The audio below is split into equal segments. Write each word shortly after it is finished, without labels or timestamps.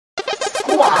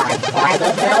Squad by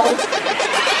the Bell.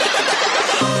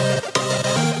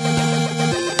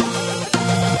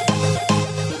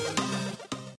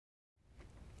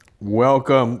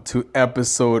 Welcome to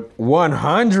episode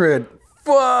 100.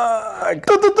 Fuck.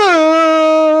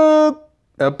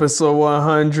 Episode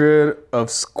 100 of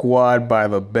Squad by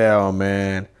the Bell,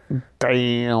 man.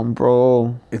 Damn,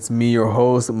 bro. It's me, your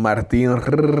host, Martin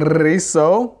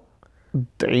Rizzo.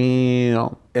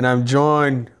 Damn. And I'm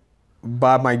joined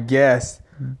by my guest,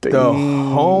 the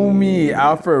Damn. homie,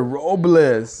 Alfred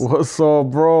Robles. What's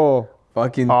up, bro?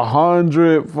 Fucking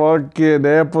 100 fucking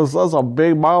episodes. That's a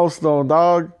big milestone,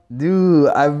 dog. dude,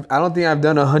 I don't think I've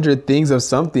done 100 things of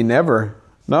something ever.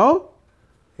 No?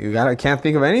 Can't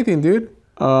think of anything, dude.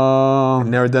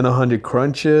 Never done 100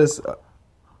 crunches.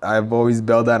 I've always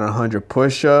belled out 100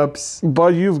 push-ups.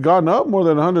 But you've gotten up more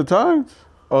than 100 times.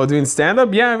 Oh, doing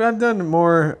stand-up? Yeah, I've done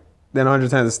more than 100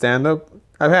 times of stand-up.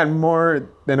 I've had more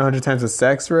than 100 times of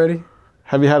sex already.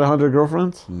 Have you had 100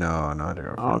 girlfriends? No, not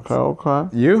 100 girlfriends.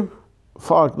 Okay. You?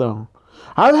 Fuck them.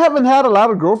 I haven't had a lot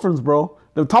of girlfriends, bro.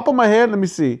 The top of my head, let me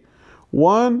see.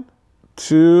 1,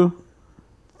 2,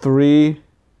 3,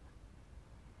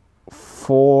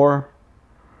 4,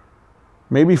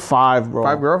 maybe 5, bro.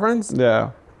 5 girlfriends? Yeah.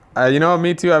 You know,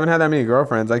 me too. I haven't had that many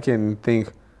girlfriends. I can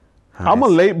think. I'm a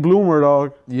late bloomer,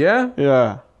 dog. Yeah?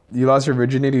 Yeah. You lost your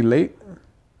virginity late?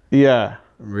 Yeah.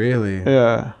 Really?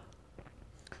 Yeah.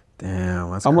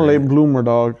 Damn, that's I'm a late bloomer,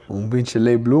 dog. Un pinche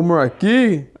late bloomer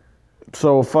aquí.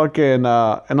 So fucking, and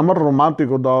I'm a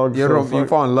romantico, dog. You So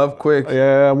fall in love quick.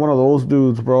 yeah, I'm one of those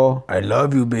dudes, bro. I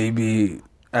love you, baby.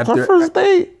 It's our first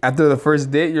date. After the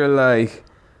first date, you're like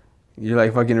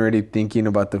fucking already thinking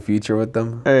about the future with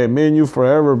them. Hey, me and you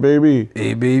forever, baby.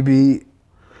 Hey, baby,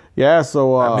 Yeah,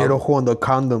 so, I made a hole in the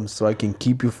condom so I can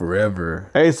keep you forever.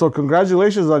 hey, so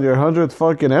congratulations on your 100th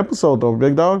fucking episode, though,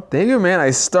 big dog. Thank you, man.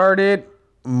 I started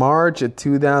March of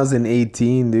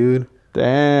 2018, dude.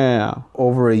 Damn.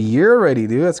 Over a year already,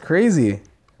 dude. That's crazy.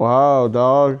 Wow,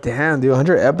 dog. Damn, dude.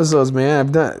 100 episodes, man.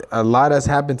 I've done a lot has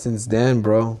happened since then,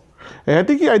 bro. Hey, I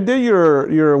think I did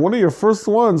your one of your first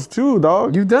ones too,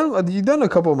 dog. You've done a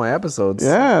couple of my episodes.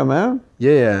 Yeah, man.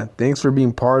 Yeah. Thanks for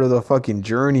being part of the fucking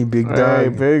journey, big dog. Hey,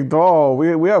 big dog.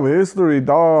 We have history,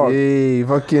 dog. Hey,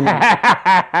 fucking.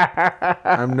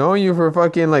 I've known you for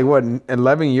fucking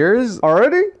 11 years?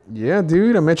 Already? Yeah,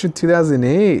 dude. I met you in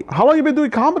 2008. How long you been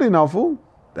doing comedy now, fool?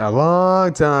 A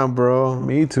long time, bro.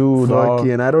 Me too, dog.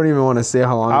 Fucking, I don't even want to say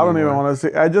how long. I don't even want to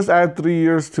say. I just add 3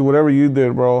 years to whatever you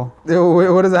did, bro.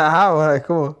 to. What is that? How? Like,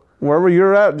 come on. Wherever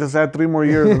you're at, just add 3 more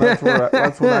years, and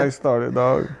that's when I started,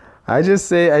 dog. I just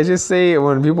say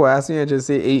when people ask me, I just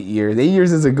say 8 years. 8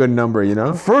 years is a good number, you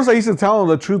know. First, I used to tell them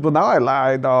the truth, but now I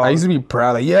lie, dog. I used to be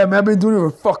proud, like, yeah, man, I've been doing it for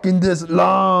fucking this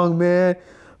long, man.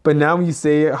 But now when you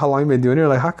say how long you've been doing it, you're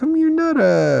like, how come you're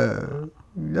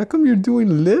doing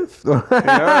Lyft?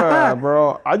 Yeah,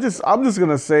 bro. I'm just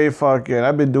gonna say, fucking,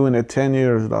 I've been doing it 10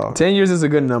 years, dog. 10 years is a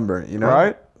good number, you know?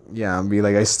 Right? Yeah, I'll be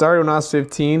like, I started when I was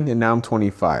 15 and now I'm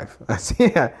 25. I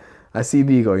see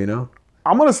the ego, you know?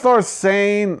 I'm gonna start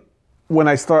saying when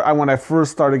I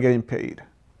first started getting paid.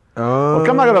 Oh.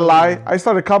 Okay, I'm not gonna lie. I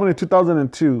started comedy in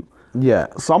 2002. Yeah,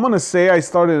 So I'm gonna say I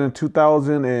started in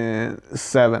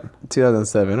 2007.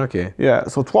 2007, okay. Yeah,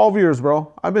 so 12 years,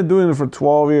 bro. I've been doing it for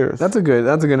 12 years. That's a good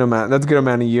amount. That's a good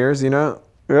amount of years, you know?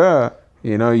 Yeah.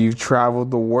 You know, you've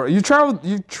traveled the world. You've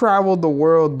traveled the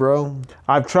world, bro.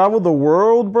 I've traveled the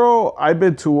world, bro. I've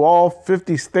been to all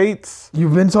 50 states.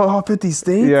 You've been to all 50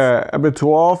 states? Yeah, I've been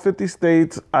to all 50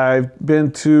 states. I've been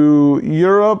to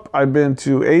Europe. I've been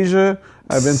to Asia.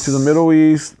 I've been to the Middle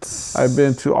East. I've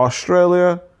been to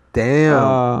Australia.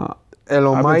 Damn.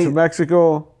 I've been to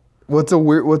Mexico.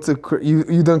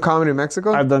 You done comedy in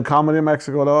Mexico? I've done comedy in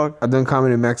Mexico, dog. I've done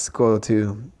comedy in Mexico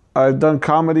too. I've done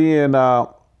comedy in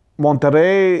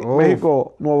Monterrey,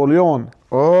 Mexico, Nuevo León.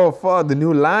 Oh, fuck, the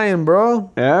new lion,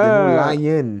 bro. Yeah. The new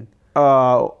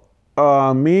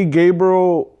lion. Me,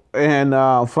 Gabriel, and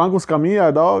Franco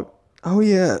Escamilla, dog. Oh,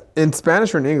 yeah. In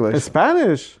Spanish or in English? In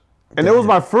Spanish. And it was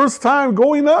my first time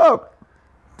going up.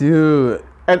 Dude.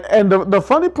 And the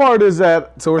funny part is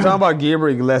that... So we're talking about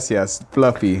Gabriel Iglesias,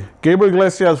 Fluffy. Gabriel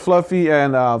Iglesias, Fluffy,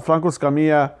 and Franco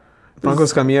Escamilla. Franco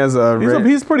Escamilla is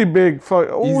he's pretty big. He's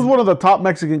one of the top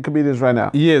Mexican comedians right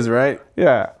now. He is, right?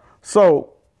 Yeah.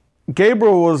 So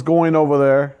Gabriel was going over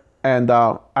there, and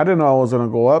I didn't know I was going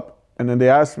to go up. And then they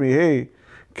asked me, hey,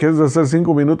 ¿quieres hacer 5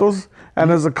 minutos? And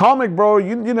as a comic, bro,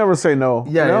 you never say no.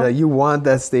 Yeah, you know? you want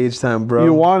that stage time, bro.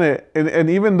 You want it. And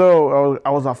even though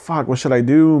I was like, fuck, what should I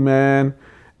do, man?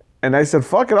 And I said,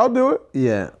 fuck it, I'll do it.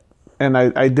 Yeah. And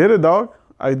I did it, dog.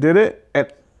 I did it.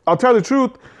 And I'll tell you the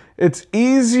truth, it's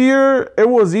easier. It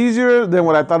was easier than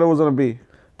what I thought it was gonna be.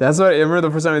 That's what I remember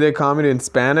the first time I did comedy in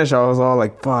Spanish. I was all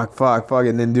like, fuck,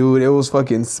 and then dude, it was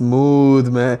fucking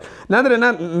smooth, man. Not in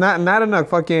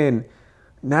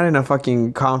a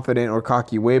fucking confident or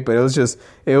cocky way, but it was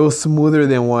smoother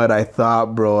than what I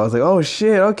thought, bro. I was like, oh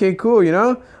shit, okay, cool, you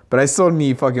know. But I still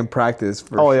need fucking practice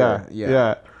for sure.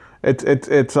 Yeah.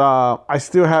 It's I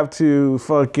still have to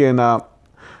fucking.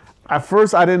 At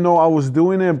first, I didn't know I was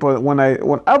doing it, but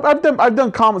I've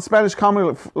done Spanish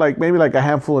comedy like maybe like a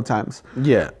handful of times.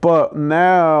 Yeah. But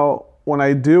now when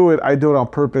I do it on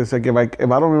purpose. Like if I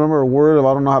don't remember a word, if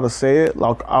I don't know how to say it,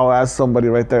 like I'll ask somebody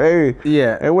right there. Hey,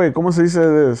 wait, ¿cómo se dice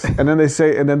this? And then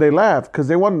they laugh because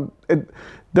they want it.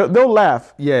 They'll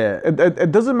laugh. Yeah.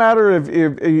 It doesn't matter if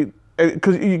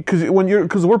because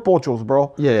we're pochos,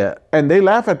 bro. Yeah. And they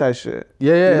laugh at that shit.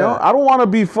 Yeah. You know, I don't want to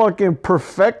be fucking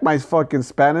perfect my fucking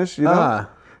Spanish, you know.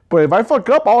 But if I fuck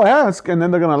up, I'll ask, and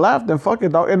then they're gonna laugh. Then fuck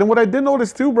it, dog. And then what I did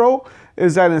notice too, bro,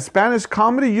 is that in Spanish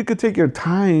comedy, you could take your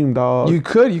time, dog. You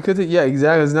could, yeah,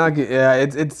 exactly. It's not, yeah,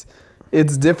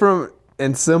 it's different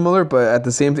and similar, but at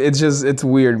the same, it's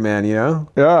weird, man. You know.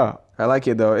 Yeah. I like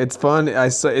it though. It's fun.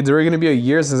 It's already gonna be a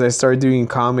year since I started doing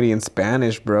comedy in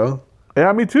Spanish, bro.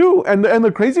 Yeah, me too. And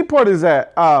the crazy part is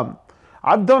that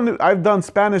I've done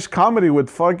Spanish comedy with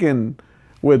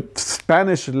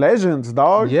Spanish legends,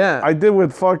 dog. Yeah. I did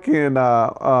with fucking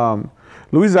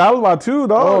Luis Alba too,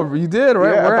 dog. Oh, you did,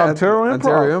 right? Yeah, Where at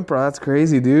Ontario Improv. That's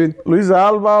crazy, dude. Luis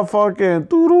Alba, fucking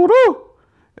tururu.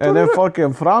 And then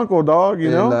fucking Franco, dog, you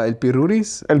know? El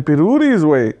Piruris? El Piruris,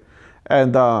 way.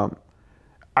 And I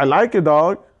like it,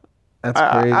 dog. That's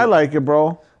crazy. I like it,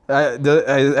 bro.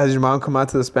 Has your mom come out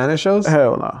to the Spanish shows?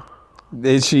 Hell no.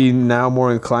 Is she now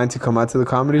more inclined to come out to the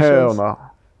comedy shows? Hell no.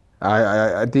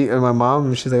 I think my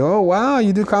mom, she's like, oh, wow,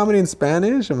 you do comedy in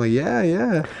Spanish? I'm like,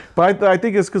 yeah. But I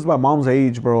think it's because my mom's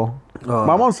age, bro. Oh.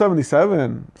 My mom's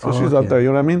 77, so she's up there, you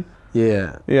know what I mean?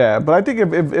 Yeah. Yeah, but I think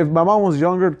if my mom was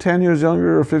younger, 10 years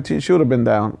younger or 15, she would have been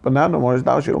down. But not no more.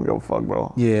 Now she don't give a fuck,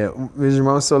 bro. Yeah. Is your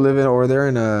mom still living over there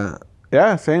in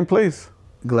Yeah, same place.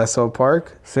 Glesso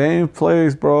Park? Same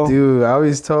place, bro. Dude, I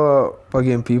always tell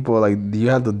fucking people, like, you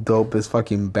have the dopest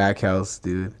fucking back house,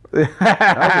 dude. That's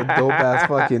a dope ass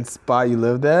fucking spot you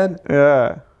lived at.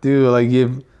 Yeah. Dude, like,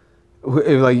 if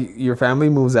like your family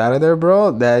moves out of there, bro,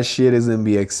 that shit is gonna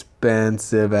be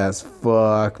expensive as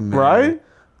fuck, man. Right?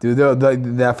 Dude,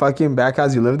 that fucking back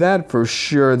house you lived at, for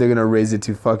sure they're gonna raise it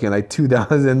to fucking like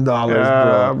 $2,000,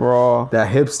 yeah, bro.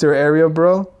 That hipster area,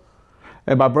 bro.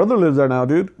 And my brother lives there now,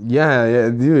 dude. Yeah,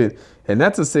 dude. And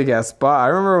that's a sick ass spot. I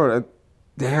remember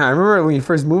when you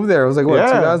first moved there. It was like, what,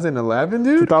 2011,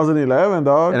 dude? 2011,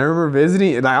 dog. And I remember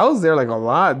visiting. And I was there like a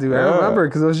lot, dude. Yeah. I remember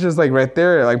because it was just like right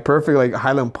there, like perfect, like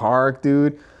Highland Park,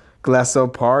 dude.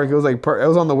 Glesso Park. It was like, it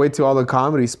was on the way to all the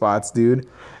comedy spots, dude.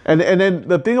 And then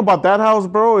the thing about that house,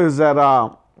 bro, is that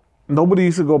nobody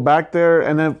used to go back there.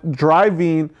 And then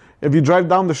driving... If you drive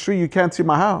down the street, you can't see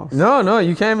my house. No,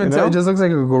 you can't even tell. It just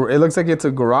looks like it's a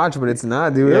garage, but it's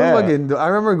not, dude. Yeah. I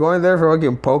remember going there for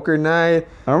fucking poker night.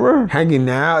 I remember hanging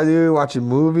out, dude, watching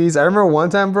movies. I remember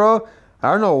one time, bro.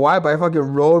 I don't know why, but I fucking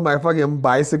rode my fucking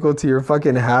bicycle to your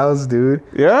fucking house, dude.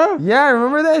 Yeah? Yeah, I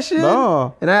remember that shit.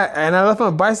 No. And I left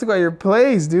my bicycle at your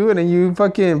place, dude, and you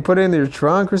fucking put it in your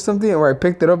trunk or something, or I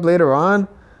picked it up later on.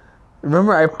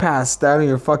 Remember, I passed out on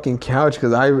your fucking couch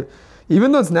because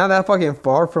even though it's not that fucking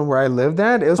far from where I lived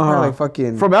at, it was probably like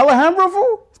fucking... From Alhambra,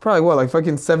 fool? It's probably what, like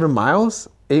fucking 7 miles?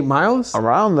 8 miles?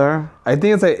 Around there. I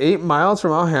think it's like 8 miles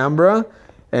from Alhambra.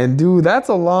 And dude, that's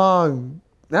a lot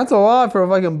for a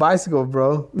fucking bicycle,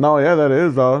 bro. No, yeah, that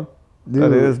is, dog. Dude,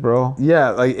 that is, bro. Yeah,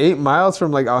 like 8 miles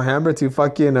from like Alhambra to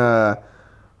fucking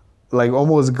like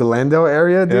almost Glendale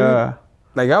area, dude. Yeah.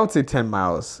 Like I would say 10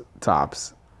 miles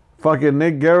tops. Fucking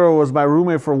Nick Guerra was my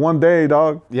roommate for one day,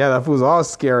 dog. Yeah, that fool was all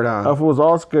scared, huh? That fool was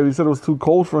all scared. He said it was too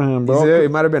cold for him, bro. He said it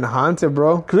might have been haunted,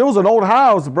 bro. Because it was an old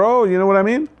house, bro. You know what I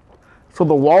mean? So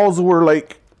the walls were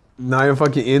like... Not even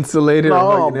fucking insulated.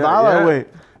 No, not that way.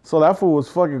 So that fool was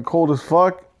fucking cold as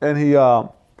fuck. And he...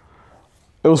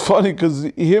 It was funny because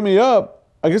he hit me up.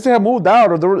 I guess they had moved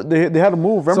out or they had to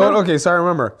move, remember? So I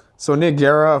remember. So Nick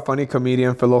Guerra, a funny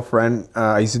comedian, fellow friend.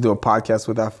 I used to do a podcast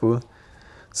with that fool.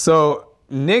 So...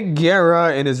 Nick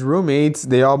Guerra and his roommates,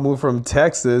 they all moved from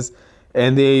Texas,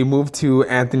 and they moved to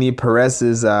Anthony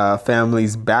Perez's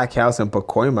family's back house in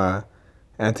Pacoima.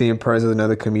 Anthony Perez is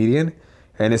another comedian,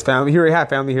 and his family, he already had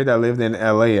family here that lived in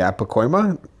LA at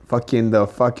Pacoima the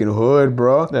fucking hood,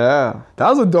 bro. Yeah. That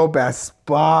was a dope ass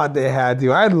spot they had,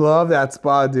 dude. I love that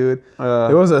spot, dude.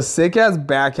 It was a sick ass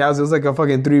back house. It was like a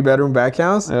fucking 3-bedroom back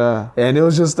house. Yeah. And it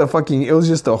was just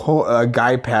a whole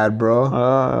guy pad, bro.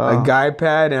 A guy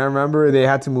pad. And I remember they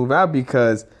had to move out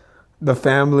because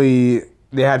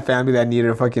they had family that needed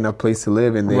a place to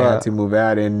live, and they had to move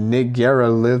out. And Nick Guerra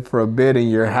lived for a bit in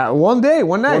your house. One night.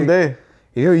 One day.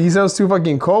 He said it was too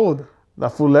fucking cold.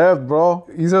 That fool left, bro.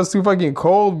 He said it was too fucking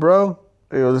cold, bro.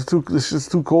 Yo, it's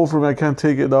just too cold for me. I can't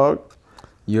take it, dog.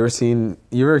 You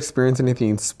ever experienced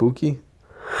anything spooky?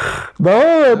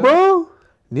 No, bro.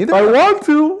 Neither. I want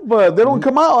to, but they don't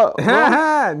come out.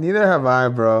 Neither have I,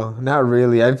 bro. Not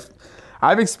really.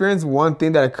 I've experienced one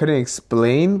thing that I couldn't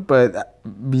explain, but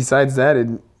besides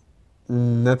that,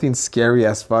 nothing scary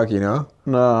as fuck, you know?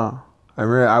 No. I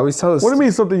always tell this. What do you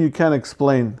mean something you can't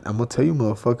explain? I'm gonna tell you,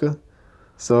 motherfucker.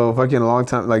 So fucking a long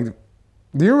time, like,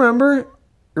 do you remember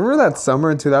that summer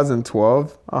in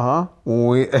 2012? Uh-huh.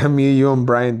 When me, you, and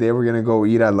Brian Day were gonna go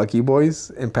eat at Lucky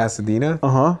Boys in Pasadena?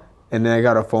 Uh-huh. And then I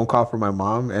got a phone call from my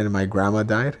mom, and my grandma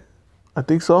died. I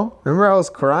think so. Remember I was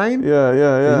crying? Yeah.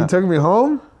 And you took me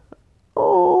home?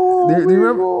 Oh, do you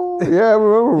remember? Yeah, I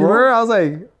remember, bro. You remember? I was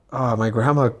like, oh, my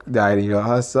grandma died, and you're like,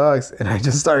 oh, that sucks. And I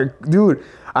just started, dude,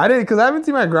 because I haven't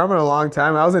seen my grandma in a long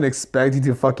time. I wasn't expecting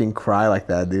to fucking cry like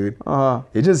that, dude. Uh-huh.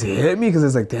 It just hit me because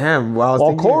it's like, damn. Well,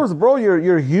 of course, bro,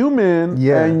 you're human.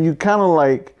 Yeah. And you kind of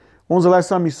like, when was the last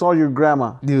time you saw your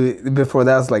grandma? Dude, before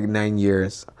that was like 9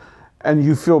 years. And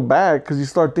you feel bad because you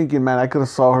start thinking, man, I could have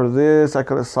saw her this, I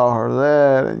could have saw her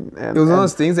that. And it was one of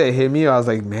those things that hit me. I was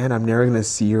like, man, I'm never going to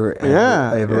see her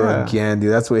ever again,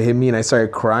 dude. That's what hit me. And I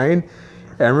started crying.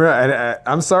 And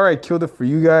I'm sorry I killed it for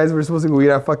you guys. We're supposed to go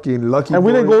eat at fucking Lucky Boys. And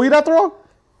we didn't go eat after all?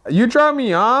 You dropped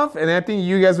me off, and I think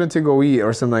you guys went to go eat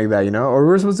or something like that, you know? Or we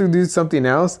were supposed to do something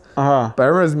else. Uh-huh. But I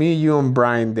remember it was me, you, and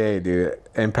Brian Day, dude,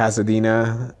 in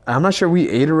Pasadena. I'm not sure we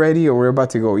ate already or we're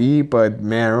about to go eat, but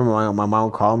man, I remember my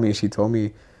mom called me and she told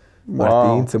me,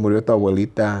 Martín, se murió tu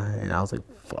abuelita. And I was like,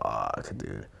 fuck,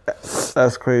 dude.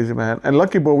 That's crazy, man. And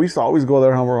Lucky Boy, we used to always go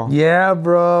there, huh, bro? Yeah,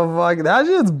 bro. Fuck, that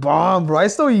shit's bomb, bro. I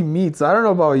still eat meat, so I don't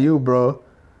know about you, bro.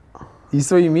 You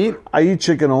still eat meat? I eat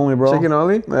chicken only, bro. Chicken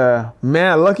only? Yeah.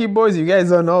 Man, Lucky Boys, you guys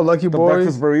don't know, Lucky Boys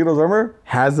breakfast burritos, remember?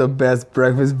 Has the best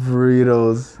breakfast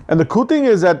burritos. And the cool thing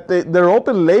is that they're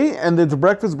open late and it's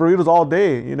breakfast burritos all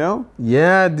day, you know?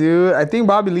 Yeah, dude. I think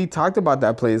Bobby Lee talked about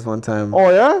that place one time. Oh,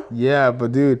 yeah? Yeah,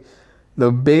 but dude,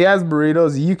 the big ass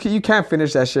burritos, you can't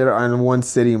finish that shit in one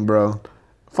sitting, bro.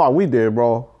 Fuck, we did,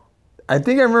 bro. I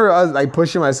think I remember I was like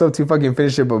pushing myself to fucking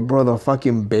finish it, but bro, the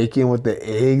fucking bacon with the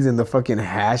eggs and the fucking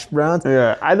hash browns.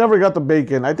 Yeah, I never got the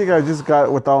bacon. I think I just got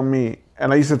it without meat.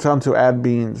 And I used to tell them to add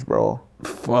beans, bro.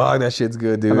 Fuck, that shit's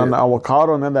good, dude. And then the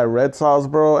avocado and then that red sauce,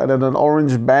 bro. And then an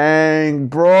orange bang,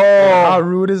 bro. How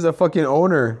rude is the fucking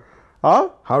owner? Huh?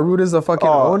 How rude is the fucking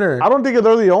owner? I don't think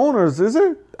they're the owners, is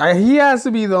it? He has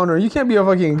to be the owner. You can't be a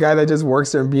fucking guy that just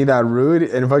works there and be that rude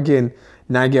and fucking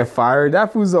not get fired.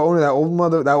 That fool's the owner,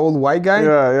 that old white guy.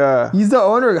 Yeah. He's the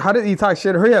owner. How did he talk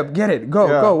shit? Hurry up, get it,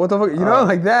 go. What the fuck? You know,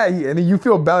 like that. And then you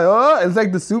feel bad. Oh, it's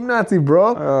like the soup Nazi,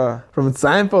 bro. From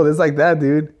Seinfeld. It's like that,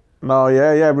 dude. No,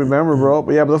 yeah, I remember, bro.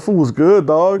 But the food was good,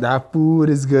 dog. That food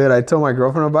is good. I told my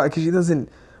girlfriend about it because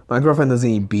my girlfriend doesn't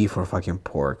eat beef or fucking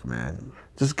pork, man.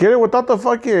 Just get it without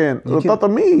the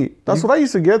meat. That's what I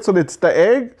used to get. So it's the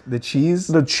egg, the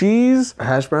cheese,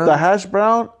 hash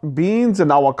brown, beans,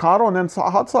 and avocado, and then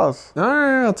hot sauce. All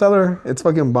right, I'll tell her. It's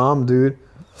fucking bomb, dude.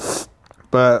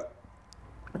 But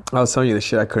I was telling you the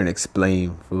shit I couldn't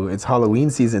explain, fool. It's Halloween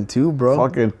season 2, bro.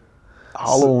 Fucking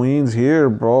Halloween's here,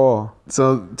 bro.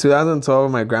 So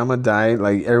 2012, my grandma died.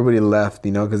 Like everybody left,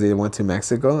 you know, because they went to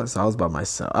Mexico. So I was by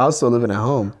myself. I was still living at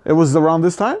home. It was around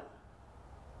this time?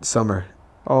 Summer.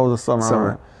 Oh, the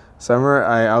summer. Summer.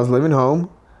 I was living home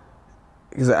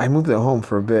because I moved at home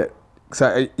for a bit. Because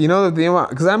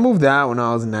I moved out when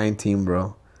I was 19,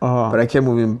 bro. Uh-huh. But I kept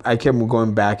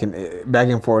going back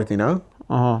and forth, you know.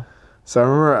 Uh-huh. So I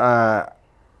remember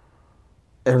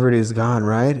everybody's gone,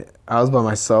 right? I was by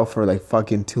myself for like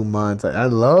fucking 2 months. I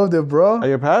loved it, bro. At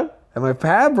your pad? At my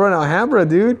pad, bro, in Alhambra,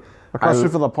 dude. Across the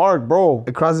street from the park, bro.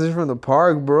 Across the street from the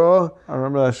park, bro. I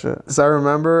remember that shit. So I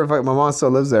remember, my mom still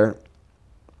lives there.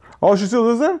 Oh, she still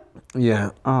lives there?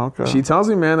 Yeah. Oh, okay. She tells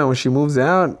me, man, that when she moves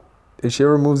out, if she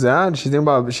ever moves out, she's thinking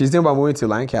about moving to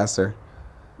Lancaster.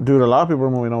 Dude, a lot of people are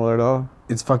moving over there, dog.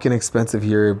 It's fucking expensive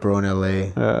here, bro, in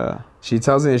LA. Yeah. She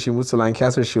tells me if she moves to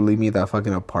Lancaster, she'll leave me that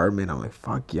fucking apartment. I'm like,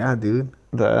 fuck yeah, dude.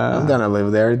 Damn. I'm down to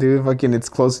live there, dude. Fucking, it's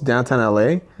close to downtown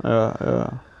LA.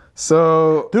 Yeah.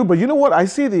 So Dude, but you know what? I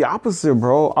see the opposite,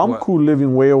 bro. I'm What? cool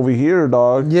living way over here,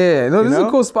 dog. yeah, no, this is know?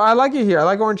 a cool spot. I like it here. I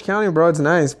like Orange County, bro. It's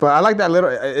nice, but I like that little.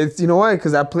 It's you know what?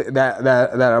 Because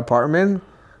that apartment,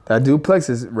 that duplex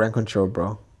is rent control,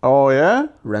 bro. Oh yeah.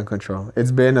 Rent control.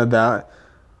 It's been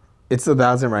it's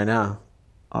 1,000 right now.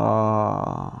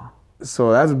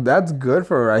 So that's good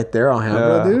for right there on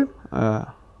Hambro, dude.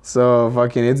 So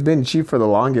fucking, it's been cheap for the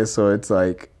longest. So it's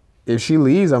like, if she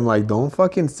leaves, I'm like, don't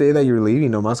fucking say that you're leaving.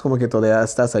 Nomás como que todavía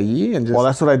estás allí and just. Well,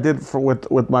 that's what I did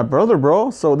with my brother, bro.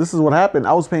 So this is what happened.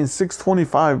 I was paying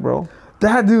 $625, bro.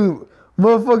 That dude,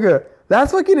 motherfucker,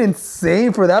 that's fucking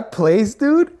insane for that place,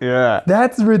 dude. Yeah.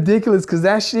 That's ridiculous. Cause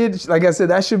that shit, like I said,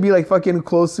 that should be like fucking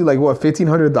close to like what,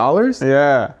 $1,500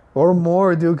 Yeah. or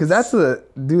more, dude. Cause that's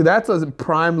a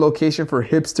prime location for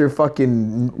hipster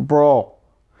fucking. Bro.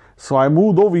 So I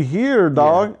moved over here,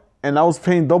 dog, and I was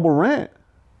paying double rent.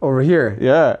 Over here.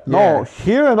 Yeah. No, Yeah.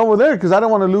 here and over there, because I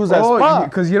didn't want to lose that spot.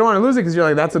 Because you don't want to lose it because you're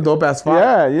like, that's a dope ass spot.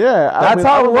 Yeah, yeah. That's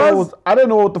how it was? I didn't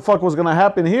know what the fuck was gonna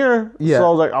happen here. Yeah. So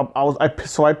I was like,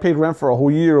 so I paid rent for a whole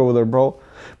year over there, bro.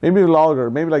 Maybe longer,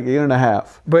 maybe like a year and a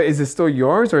half. But is it still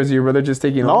yours or is your brother just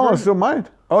taking No, over? it's still mine.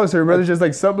 Oh, so your brother's just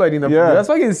like subletting the. Yeah. That's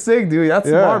fucking sick, dude. That's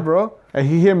Yeah. smart, bro. And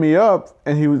he hit me up,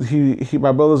 and he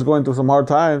my brother's going through some hard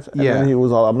times. And Yeah. then he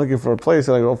was all, I'm looking for a place.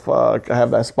 And I go, fuck, I have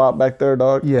that spot back there,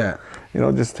 dog. Yeah. You know,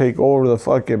 just take over the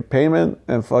fucking payment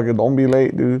and fucking don't be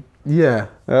late, dude. Yeah.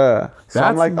 Yeah. So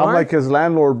I'm That's smart. like his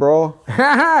landlord, bro.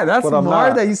 That's But I'm smart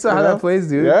not, that you still have you know? that place,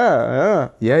 dude. Yeah,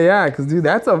 yeah. Yeah. Cause dude,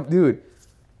 that's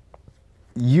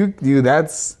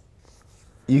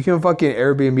you can fucking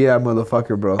Airbnb that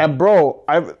motherfucker, bro. And bro,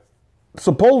 I've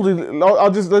supposedly,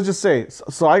 let's just say,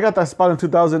 so I got that spot in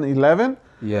 2011.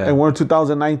 Yeah. And we're in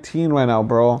 2019 right now,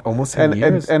 bro. Almost 10 and,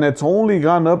 years. And it's only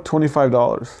gone up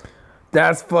 $25.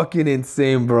 That's fucking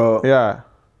insane, bro. Yeah.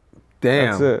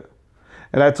 Damn. That's it.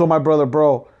 And I told my brother,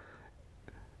 bro,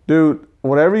 dude,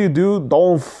 whatever you do,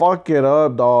 don't fuck it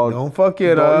up, dog. Don't fuck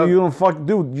it up. You don't fuck,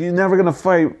 dude. You're never gonna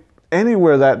fight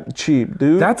anywhere that cheap,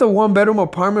 dude. That's a 1-bedroom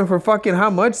apartment for fucking how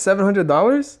much? $700?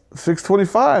 $625.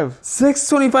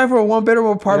 $625 for a 1-bedroom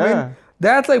apartment. Yeah.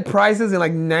 That's like prices in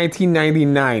like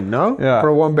 1999, no? Yeah. For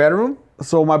a 1-bedroom.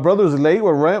 So my brother's late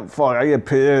with rent. Fuck, I get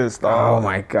pissed, dog. Oh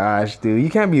my gosh, dude! You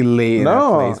can't be late in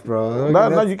that place, bro.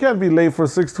 No, you can't be late for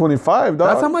 $625, dog.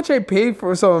 That's how much I paid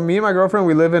for. So me and my girlfriend,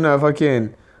 we live in a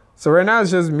fucking. So right now it's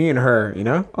just me and her, you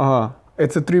know.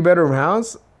 It's a 3-bedroom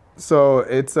house, so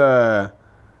it's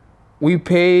we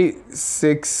pay like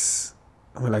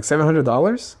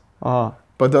 $700.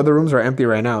 But the other rooms are empty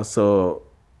right now, so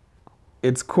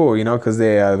it's cool, you know, because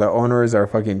they the owners are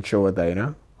fucking chill with that, you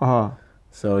know.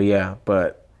 So yeah,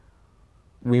 but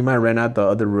we might rent out the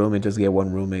other room and just get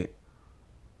one roommate.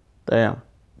 Damn.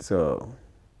 So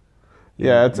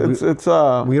Yeah, it's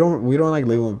we don't like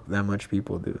living with that much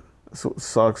people, dude.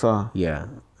 sucks, huh? Yeah,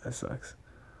 that sucks.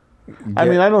 I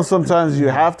mean, I know sometimes you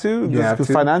have to, just have because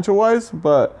to. financial wise,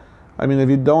 but I mean, if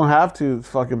you don't have to, it's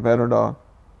fucking better, dog.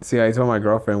 See, I told my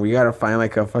girlfriend we gotta find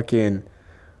like a fucking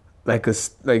like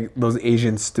those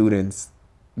Asian students.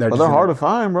 But they're hard to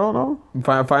find, bro. No.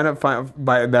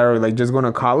 That are like just going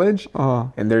to college, Uh-huh.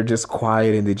 and they're just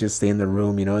quiet and they just stay in the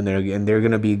room, you know, and they're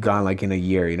gonna be gone like in a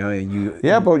year, you know, and you.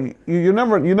 Yeah, but you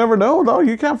never know, though.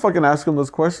 You can't fucking ask them those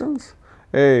questions.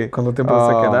 Hey, ¿Cuánto tiempo vas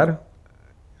a quedar?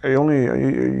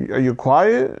 Are you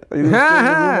quiet? Are you gonna stay in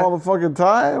the room all the fucking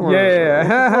time? Or,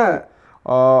 Yeah.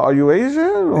 Are you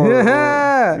Asian?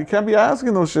 Yeah. You can't be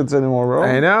asking those shits anymore, bro.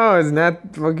 I know, it's not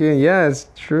fucking. Yeah, it's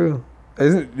true.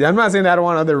 I'm not saying that I don't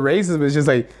want other races, but it's just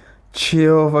like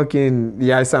chill, fucking.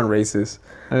 Yeah, I sound racist.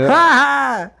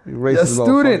 Yeah. You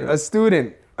racist a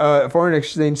student, foreign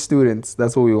exchange students.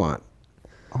 That's what we want.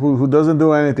 Who doesn't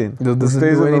do anything? Doesn't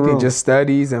stays do in the anything, room. just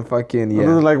studies and fucking Who yeah.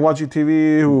 doesn't like watching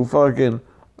TV?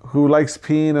 Who likes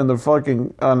peeing in the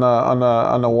fucking on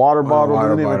a water bottle? water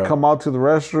Doesn't bottle. even come out to the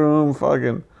restroom.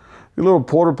 Fucking, your little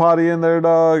porta potty in there,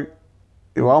 dog.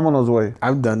 Vámonos, way.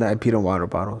 I've done that. I peed on water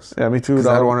bottles. Yeah, me too. Because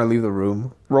I Dog. don't want to leave the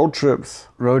room. Road trips.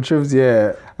 Road trips,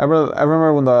 yeah. I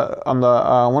remember when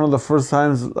one of the first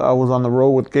times I was on the road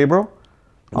with Gabriel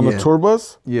on Yeah. the tour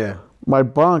bus. Yeah. My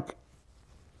bunk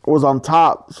was on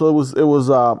top, so it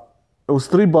was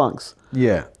 3 bunks.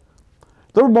 Yeah.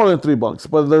 There were more than 3 bunks,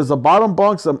 but there's a bottom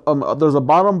bunk, there's a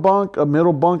bottom bunk, a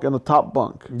middle bunk, and a top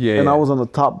bunk. Yeah, And yeah. I was on the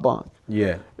top bunk.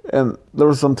 Yeah. And there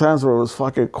were some times where it was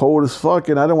fucking cold as fuck,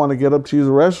 and I didn't want to get up to use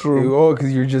the restroom. Oh,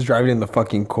 because you're just driving in the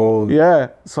fucking cold. Yeah,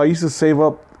 so I used to save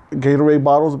up Gatorade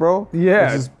bottles, bro. Yeah.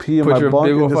 And just pee in Put my your bunk.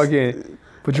 big and ol' just- fucking.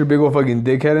 Put your big old fucking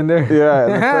dickhead in there.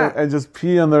 Yeah, and just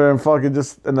pee in there and fucking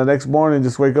and the next morning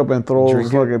just wake up and throw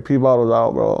Drink those it. fucking pee bottles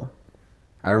out, bro.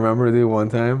 I remember, dude, one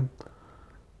time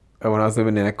when I was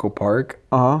living in Echo Park,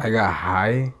 Uh huh. I got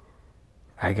high.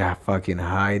 I got fucking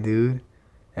high, dude.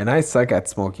 And I suck at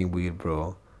smoking weed,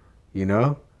 bro. You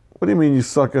know? What do you mean you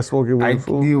suck at smoking weed,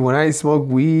 fool? Dude, when I smoke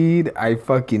weed, I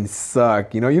fucking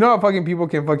suck. You know how fucking people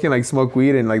can fucking like smoke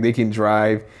weed and like they can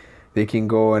drive, they can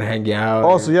go and hang out.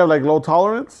 Oh, so you have like low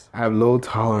tolerance? I have low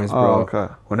tolerance, bro. Oh,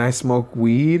 okay. When I smoke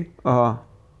weed, Uh huh.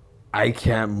 I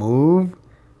can't move.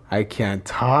 I can't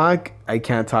talk. I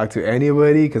can't talk to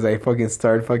anybody because I fucking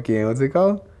start fucking, what's it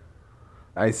called?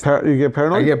 You get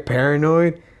paranoid? I get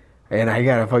paranoid and I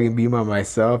gotta fucking be by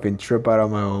myself and trip out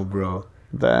on my own, bro.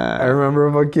 I Damn. remember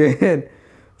fucking.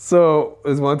 So it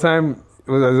was one time.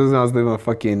 It was when I was living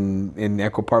fucking in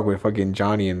Echo Park with fucking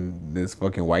Johnny and this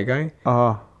fucking white guy. Uh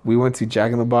huh. We went to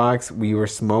Jack in the Box. We were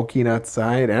smoking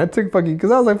outside, and I took fucking because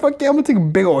I was like, "Fuck yeah, I'm gonna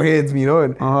take big old hits," you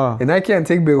know. And I can't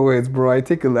take big old hits, bro.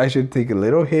 I should take a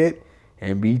little hit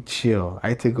and be chill.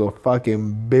 I took a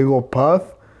fucking big old puff.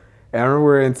 And I remember we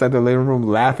were inside the living room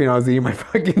laughing. I was eating my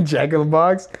fucking Jack in the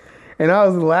Box, and I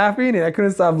was laughing, and I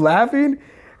couldn't stop laughing.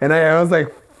 And I was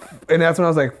like, and that's when I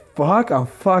was like, fuck, I'm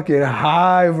fucking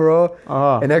high, bro.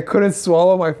 And I couldn't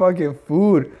swallow my fucking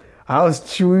food. I was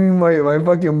chewing my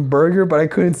fucking burger, but I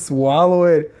couldn't swallow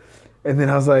it. And then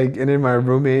I was like, and then my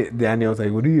roommate, Daniel, was like,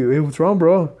 hey, what's wrong,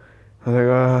 bro? I was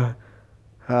like,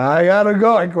 I gotta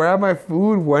go. I grabbed my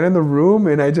food, went in the room,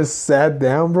 and I just sat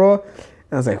down, bro. And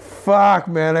I was like, fuck,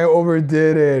 man, I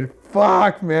overdid it.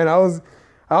 Fuck, man. I was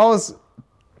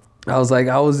like,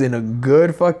 I was in a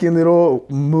good fucking little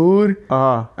mood.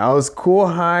 I was cool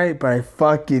high, but I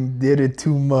fucking did it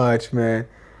too much, man.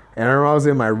 And I remember I was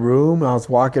in my room. I was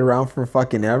walking around for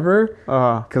fucking ever.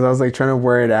 Because I was like trying to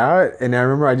wear it out. And I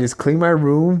remember I just cleaned my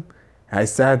room. I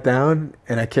sat down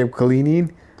and I kept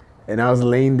cleaning. And I was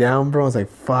laying down, bro. I was like,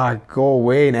 fuck, go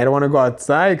away. And I don't want to go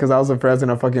outside because I was afraid I was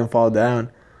going to fucking fall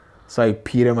down. So I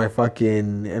peed in my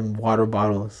fucking water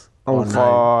bottles. Oh, fuck.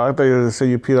 I thought you were going to say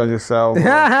you peed on yourself. No.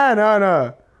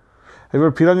 Have you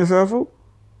ever peed on yourself, fool?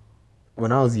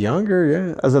 When I was younger,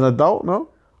 yeah. As an adult, no?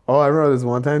 Oh, I remember this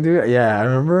one time, dude. Yeah, I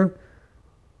remember.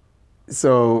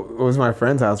 So it was my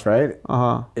friend's house, right?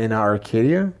 In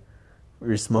Arcadia. We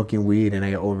were smoking weed and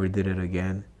I overdid it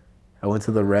again. I went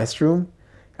to the restroom.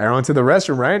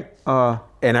 Right?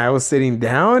 And I was sitting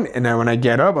down and when I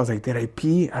get up, I was like, did I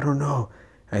pee? I don't know.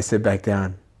 I sit back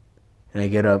down. And I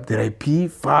get up. Did I pee?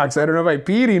 Fuck, so I don't know if I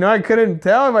peed. You know, I couldn't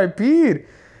tell if I peed.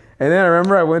 And then I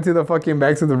remember I went to the fucking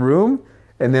back to the room.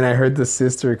 And then I heard the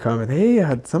sister come and, hey,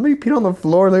 somebody peed on the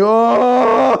floor. Like,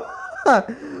 oh,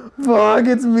 fuck,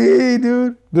 it's me,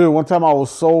 dude. Dude, one time I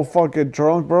was so fucking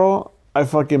drunk, bro. I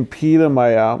fucking peed in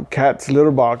my cat's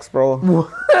litter box, bro. What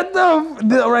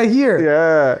the? Right here?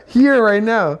 Yeah. Here, right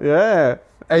now? Yeah.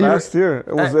 Last year.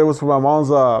 It was for my mom's,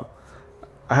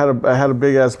 I had a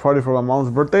big ass party for my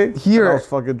mom's birthday. Here. I was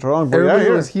fucking drunk. But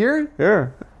everybody was here?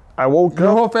 Here. I woke up.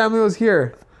 Your whole family was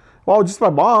here? Well, just my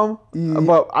mom,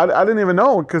 but I didn't even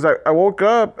know because I woke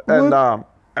up and I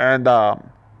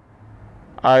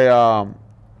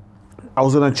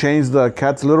was gonna change the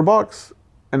cat's litter box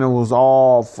and it was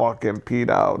all fucking peed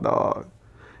out, dog.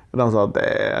 And I was like,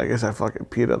 damn, I guess I fucking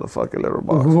peed on the fucking litter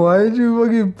box. Why did you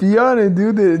fucking pee on it,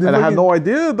 dude? And I had no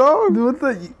idea, dog. Dude, what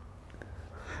the?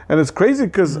 And it's crazy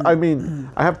because, I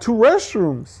mean, I have 2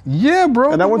 restrooms. Yeah,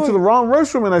 bro. And I went to the wrong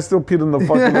restroom and I still peed in the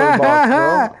fucking litter box,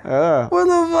 bro. Yeah. What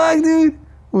the fuck, dude?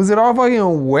 Was it all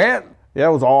fucking wet? Yeah,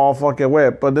 it was all fucking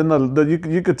wet. But then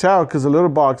you could tell because the litter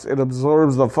box, it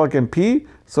absorbs the fucking pee,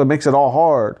 so it makes it all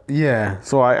hard. Yeah.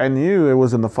 So I knew it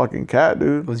was in the fucking cat,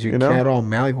 dude. Was your cat all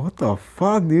mad? Like, what the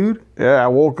fuck, dude? Yeah, I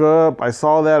woke up, I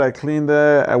saw that, I cleaned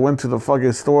that, I went to the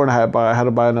fucking store and I had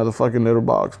to buy another fucking litter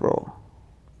box, bro.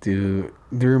 Dude,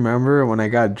 do you remember when I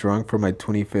got drunk for my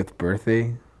 25th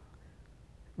birthday?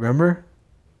 Remember?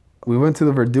 We went to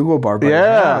the Verdugo bar by your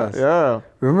house. Yeah.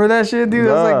 Remember that shit, dude?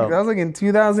 Yeah. That was like in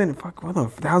 2000. Fuck,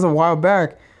 that was a while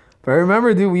back. But I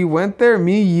remember, dude, we went there.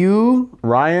 Me, you,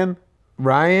 Ryan.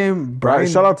 Brian.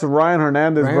 Shout out to Ryan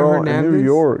Hernandez, bro, in New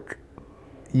York.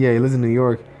 Yeah, he lives in New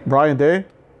York. Brian Day.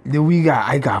 Dude,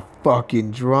 I got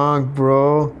fucking drunk,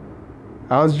 bro.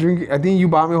 I was drinking. I think you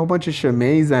bought me a whole bunch of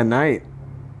Chimay that night.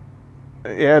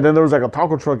 Yeah, then there was like a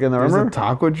taco truck in there, remember? There's a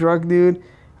taco truck, dude.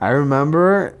 I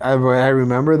remember, what I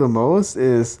remember the most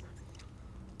is,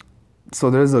 so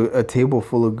there's a table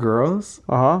full of girls.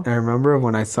 And I remember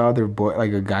when I saw their boy,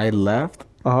 like a guy left.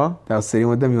 That was sitting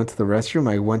with them. He went to the restroom.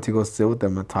 I went to go sit with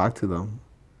them and talk to them.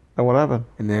 And what happened?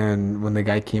 And then when the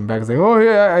guy came back, I was like, oh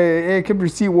yeah, I kept your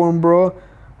seat warm, bro.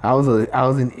 I was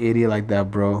an idiot like that,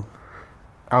 bro.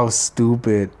 I was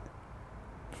stupid.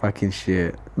 Fucking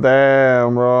shit.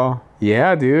 Damn, bro.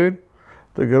 Yeah, dude.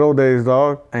 The good old days,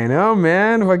 dog. I know,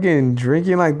 man. Fucking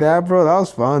drinking like that, bro. That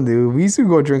was fun, dude. We used to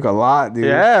go drink a lot, dude.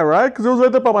 Yeah, right? Because it was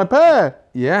right there by my pad.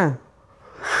 Yeah.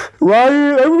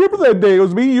 Ryan, I remember that day. It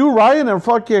was me, you, Ryan, and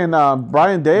fucking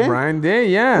Brian Day. Brian Day,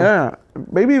 yeah. Yeah.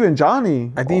 Maybe even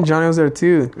Johnny. I think Johnny was there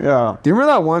too. Yeah. Do you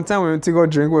remember that one time we went to go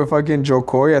drink with fucking Joe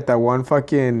Coy at that one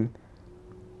fucking...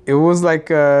 It was like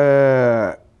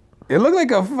a... It looked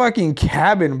like a fucking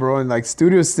cabin, bro, in like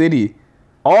Studio City.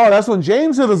 Oh, that's when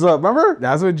James hit us up, remember?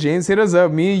 That's what James hit us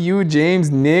up. Me, you,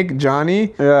 James, Nick,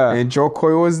 Johnny. Yeah. And Joe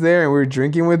Coy was there and we were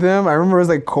drinking with him. I remember it was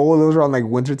like cold. It was around like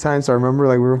winter time. So I remember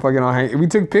like we were fucking all hanging. We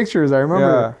took pictures. I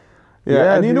remember.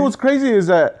 Yeah. And you know dude. what's crazy is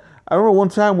that I remember one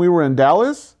time we were in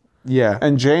Dallas Yeah.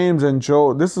 and James and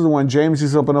Joe, this is when James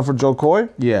used to open up for Joe Coy.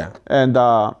 Yeah. And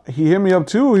he hit me up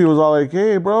too. He was all like,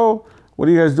 hey, bro, what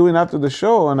are you guys doing after the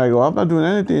show? And I go, I'm not doing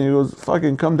anything. He goes,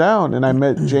 fucking come down. And I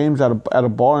met James at a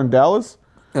bar in Dallas.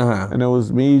 Uh-huh. And it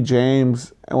was me,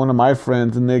 James, and one of my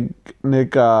friends, Nick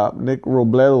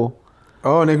Robledo.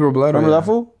 Oh, Nick Robledo. Remember that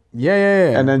fool?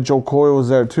 Yeah. And then Joe Coy was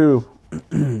there too.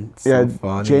 So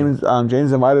funny.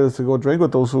 James invited us to go drink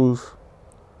with those fools.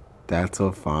 That's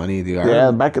so funny, dude.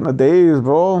 Yeah, back in the days,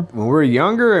 bro. When we were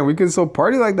younger and we could still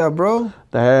party like that, bro.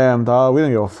 Damn, dog, we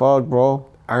didn't give a fuck, bro.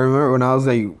 I remember when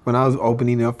I was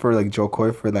opening up for like Joe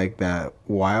Coy for like that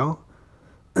while.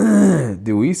 Dude,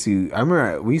 we used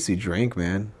to drink,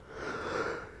 man.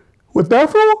 With that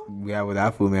fool? Yeah, with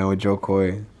that fool, man, with Joe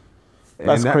Coy.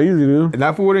 That's crazy, dude. And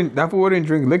that fool wouldn't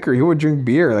drink liquor. He would drink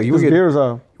beer. Like he would His get beers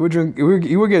up.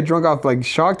 he would get drunk off like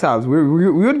shock tops. We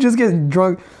would just get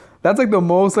drunk. That's like the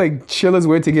most like chillest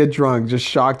way to get drunk. Just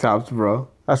shock tops, bro.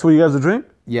 That's what you guys would drink?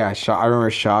 Yeah, I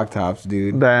remember shock tops,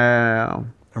 dude.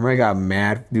 Damn. I remember I got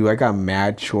mad, dude. I got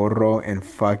mad chorro and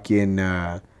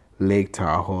fucking Lake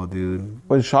Tahoe, dude.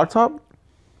 What, Shock Top?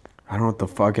 I don't know what the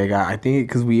fuck I got. I think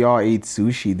because we all ate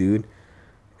sushi, dude.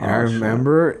 And I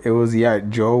remember it was,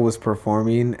 Joe was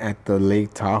performing at the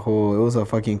Lake Tahoe. It was a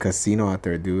fucking casino out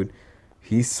there, dude.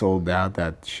 He sold out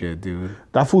that shit, dude.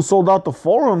 That fool sold out the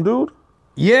Forum, dude.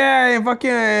 Yeah, in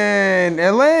fucking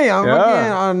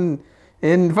LA.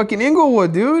 In fucking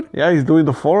Inglewood, dude. Yeah, he's doing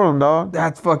the Forum, dog.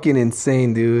 That's fucking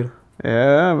insane, dude.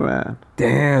 Yeah, man.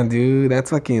 Damn, dude.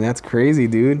 That's crazy,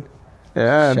 dude.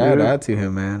 Yeah, Shout dude. out to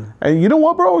him, man. And you know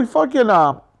what, bro? He fucking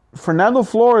Fernando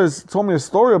Flores told me a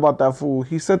story about that fool.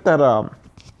 He said that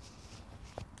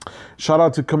shout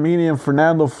out to comedian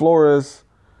Fernando Flores.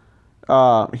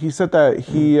 He said that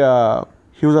he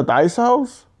was at the Ice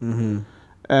House, and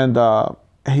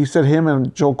he said him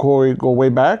and Joe Coy go way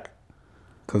back.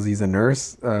 Cause he's a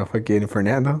nurse, fucking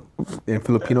Fernando. And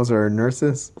Filipinos are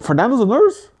nurses. Fernando's a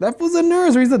nurse? That fool's a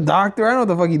nurse, or he's a doctor. I don't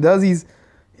know what the fuck he does.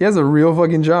 He has a real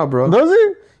fucking job, bro. Does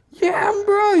he? Yeah,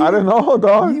 bro. I didn't know,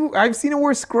 dog. I've seen him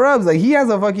wear scrubs. Like he has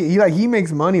a fucking he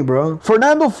makes money, bro.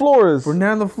 Fernando Flores.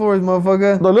 Fernando Flores,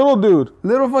 motherfucker. The little dude.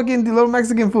 Little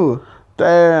Mexican fool.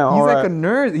 Damn. He's like a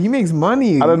nurse. He makes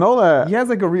money. I didn't know that. He has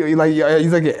like a real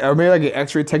he's like maybe like an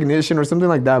X-ray technician or something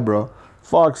like that, bro.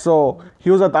 Fuck, so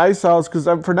he was at the Ice House because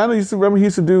Fernando used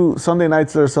to do Sunday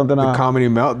nights or something. The Comedy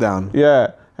Meltdown.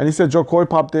 Yeah, and he said Joe Coy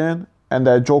popped in and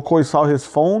that Joe Coy saw his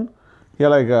phone. He had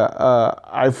like a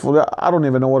iPhone. I don't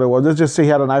even know what it was. Let's just say he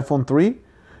had an iPhone 3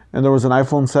 and there was an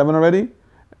iPhone 7 already.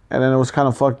 And then it was kind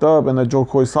of fucked up. And then Joe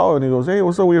Coy saw it and he goes, hey,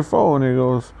 what's up with your phone? And he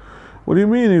goes, what do you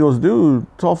mean? He goes, dude,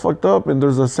 it's all fucked up and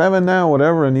there's a 7 now,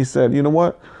 whatever. And he said, you know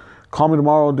what? Call me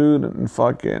tomorrow, dude, and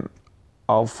fucking...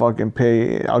 I'll fucking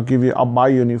pay. I'll buy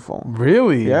you a new phone.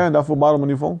 Really? Yeah, and that fool bought him a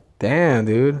new phone. Damn,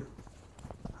 dude.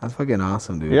 That's fucking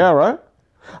awesome, dude. Yeah, right?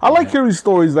 I like hearing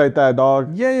stories like that,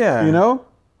 dog. Yeah. You know?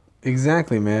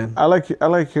 Exactly, man. I like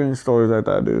hearing stories like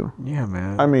that, dude. Yeah,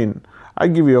 man. I mean, I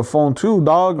give you a phone too,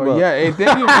 dog. Oh, yeah. Hey,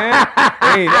 thank you, man.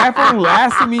 Hey, that phone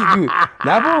lasted me, dude.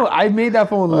 That phone, I made that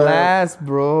phone last,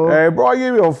 bro. Hey, bro, I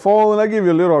gave you a phone. I gave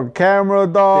you a little camera,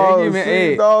 dog. Thank you, man.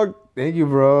 Hey, dog. Thank you,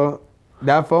 bro.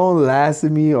 That phone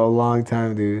lasted me a long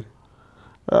time, dude.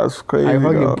 That's crazy. I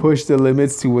fucking dog. pushed the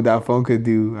limits to what that phone could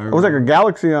do. It was like a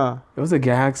Galaxy, huh? It was a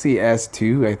Galaxy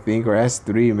S2, I think, or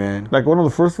S3, man. Like one of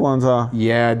the first ones, huh?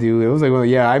 Yeah, dude. It was like,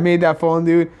 I made that phone,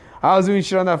 dude. I was doing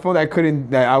shit on that phone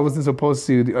that I wasn't supposed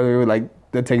to, like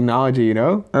the technology, you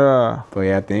know? Yeah. But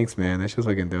yeah, thanks, man. That shit's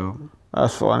fucking dope.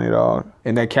 That's funny, dog.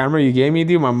 And that camera you gave me,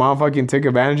 dude, my mom fucking took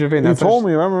advantage of it. And You told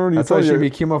me, remember? That's why she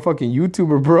became a fucking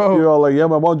YouTuber, bro. You're all like, yeah,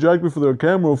 my mom jacked me for the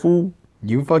camera, fool.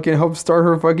 You fucking helped start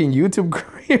her fucking YouTube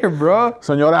career, bro.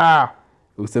 Señora,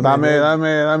 Usted dame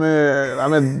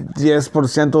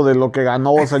 10% de lo que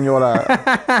ganó,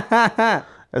 señora.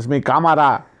 Es mi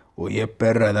cámara. Oye,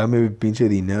 perra, dame pinche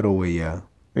dinero, güey, ya.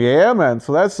 Yeah, man.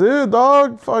 So that's it,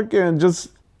 dog. Fucking just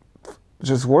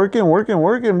Just working,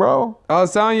 bro. I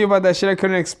was telling you about that shit I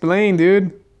couldn't explain,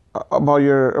 dude.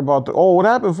 What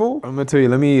happened, fool? I'm gonna tell you.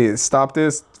 Let me stop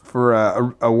this for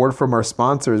a word from our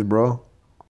sponsors, bro.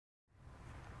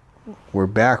 We're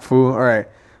back, fool. All right.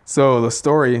 So the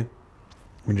story.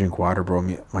 Let me drink water, bro.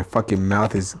 My fucking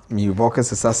mouth is. Mi boca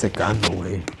se está secando,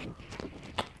 güey.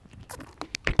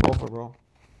 Go for it, bro.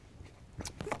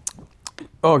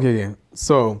 Okay.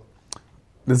 So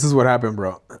this is what happened,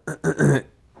 bro.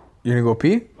 You gonna go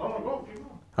pee? No,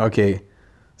 go. Okay.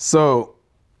 So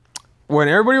when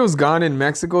everybody was gone in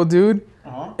Mexico, dude,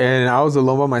 and I was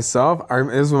alone by myself, it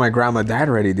was when my grandma died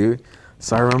already, dude.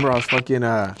 So I remember I was fucking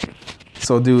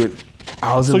so dude,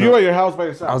 I was So you were at your house by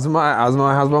yourself? I was in my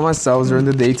house by myself during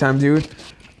the daytime, dude.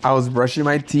 I was brushing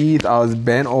my teeth. I was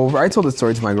bent over. I told the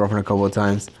story to my girlfriend a couple of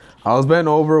times. I was bent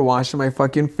over, washing my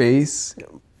fucking face,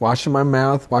 washing my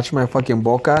mouth, washing my fucking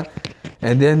boca.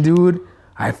 And then, dude,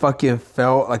 I fucking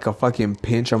felt like a fucking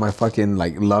pinch on my fucking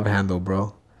like love handle,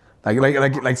 bro.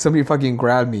 Like somebody fucking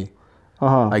grabbed me.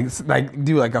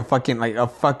 Dude, like a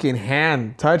fucking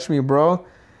hand touched me, bro.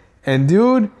 And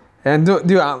dude, let me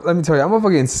tell you,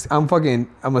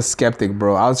 I'm a skeptic,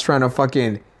 bro. I was trying to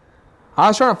find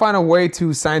a way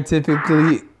to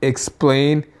scientifically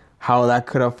explain how that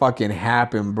could have fucking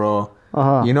happened, bro.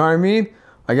 You know what I mean?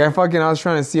 Like I was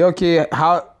trying to see, okay,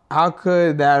 how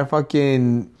could that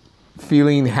fucking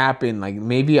feeling happen? Like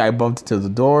maybe I bumped into the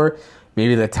door,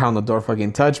 maybe the towel on the door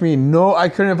fucking touched me. No, I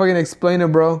couldn't fucking explain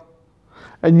it, bro.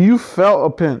 And you felt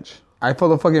a pinch? I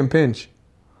felt a fucking pinch.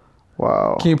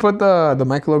 Wow. Can you put the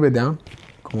mic a little bit down?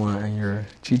 Come on, and your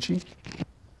chichi.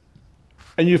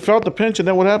 And you felt the pinch, and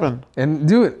then what happened? And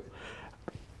dude,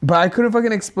 but I couldn't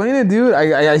fucking explain it, dude.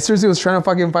 I seriously was trying to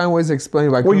fucking find ways to explain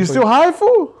it. But Were you still high,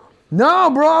 fool? No,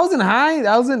 bro, I wasn't high.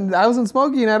 I wasn't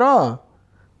smoking at all.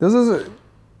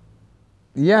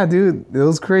 Yeah, dude, it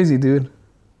was crazy, dude.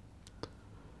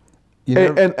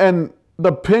 And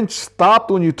the pinch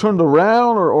stopped when you turned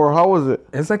around, or how was it?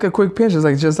 It's like a quick pinch. It's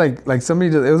like just like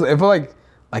somebody it felt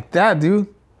like that, dude.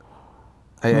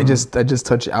 I just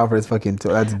touched Alfred's fucking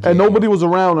toe. That's gay. And nobody was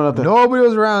around or nothing? Nobody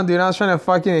was around, dude. I was trying to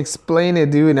fucking explain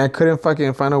it, dude, and I couldn't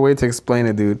fucking find a way to explain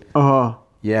it, dude.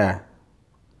 Yeah.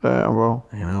 Damn, bro.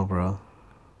 I know, bro.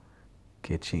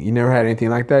 Get you. You never had anything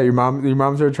like that? Your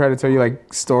mom's ever tried to tell you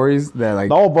like stories that like...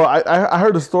 No, but I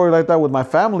heard a story like that with my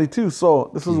family too.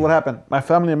 So this is what happened. My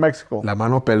family in Mexico. La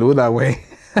mano peluda, way.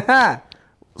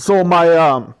 So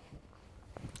my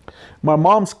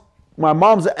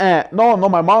mom's aunt. No,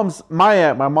 my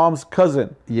aunt. My mom's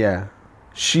cousin. Yeah.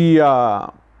 She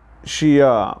had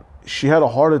a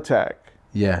heart attack.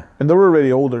 Yeah. And they were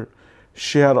already older.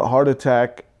 She had a heart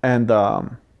attack, and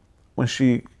when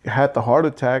she had the heart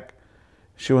attack,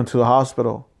 she went to the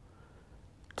hospital.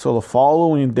 So the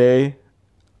following day,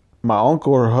 my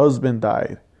uncle, her husband,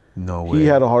 died. No way. He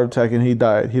had a heart attack and he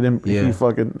died. He didn't. Yeah.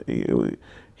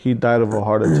 He died of a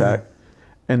heart attack,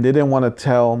 and they didn't want to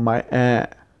tell my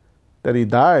aunt that he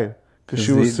died because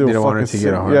she was still they don't want her fucking to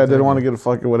get a sick. heart Yeah, they attack, didn't want to get a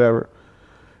fucking whatever.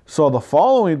 So the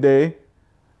following day,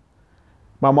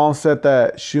 my mom said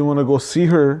that she wanted to go see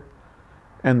her,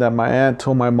 and that my aunt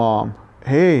told my mom,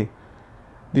 "Hey,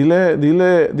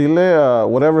 dile,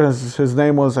 whatever his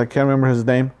name was, I can't remember his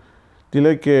name.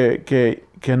 Dile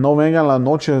que no vengan las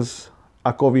noches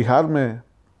a cobijarme,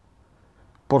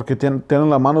 porque tienen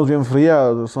las manos bien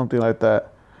frías," or something like that.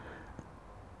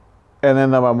 And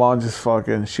then my mom just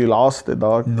she lost it,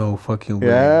 dog. No fucking way.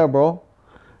 Yeah, bro.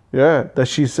 Yeah, that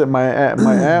she said my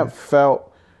aunt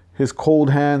felt his cold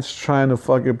hands trying to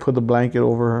fucking put the blanket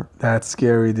over her. That's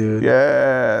scary, dude.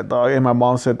 Yeah, dog. And my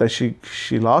mom said that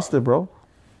she lost it, bro.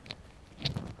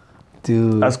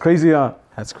 Dude. That's crazy, huh?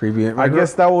 That's creepy. I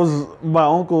guess that was my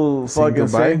uncle fucking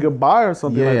saying goodbye or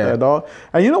something like Yeah. that, dog.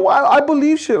 And you know what? I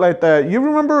believe shit like that. You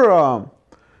remember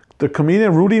the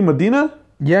comedian Rudy Medina?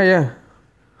 Yeah.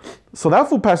 So that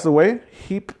fool passed away.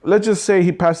 Let's just say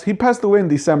he passed away in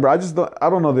December. I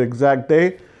don't know the exact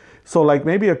day. So like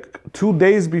maybe 2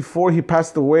 days before he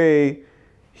passed away,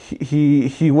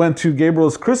 he went to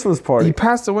Gabriel's Christmas party. He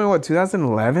passed away in what,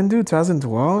 2011, dude?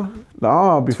 2012?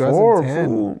 No, before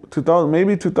 2010. 2000,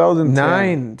 maybe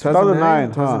 2010. 2009,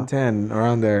 2010,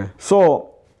 around there.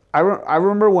 So I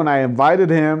remember when I invited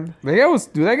him. That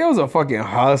guy was a fucking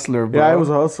hustler, bro. Yeah, he was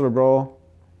a hustler, bro.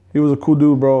 He was a cool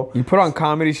dude, bro. He put on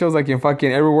comedy shows like in fucking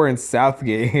everywhere in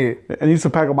Southgate. And he used to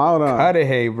pack them out.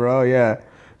 Cudahy, bro, yeah.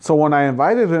 So when I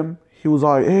invited him, he was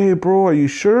like, "Hey, bro, are you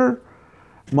sure?"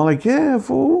 I'm like, "Yeah,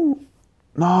 fool.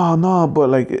 No, but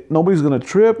like nobody's gonna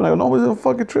trip." And I go, "Nobody's gonna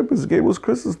fucking trip. It's Gabriel's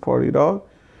Christmas party, dog."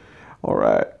 All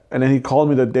right. And then he called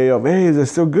me the day of, hey, is it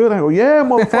still good? I go, yeah,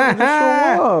 motherfucker,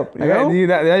 just show up. You know? Dude,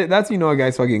 that's a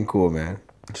guy's fucking cool, man.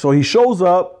 So he shows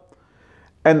up,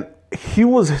 and he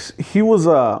was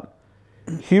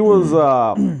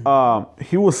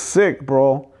sick,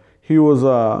 bro. He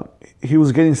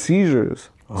was getting seizures.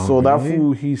 Oh, So that really?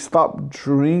 fool, he stopped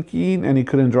drinking and he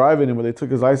couldn't drive anymore. They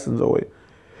took his license away.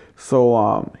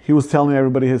 So he was telling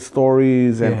everybody his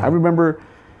stories, and Yeah. I remember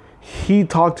he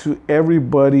talked to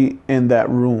everybody in that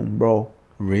room, bro.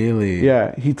 Really?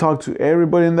 Yeah, he talked to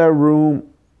everybody in that room,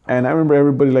 and I remember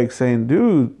everybody like saying,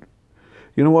 "Dude,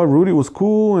 you know what? Rudy was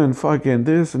cool and fucking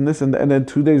this and this and that." And then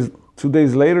 2 days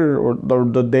later, or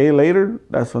the day later,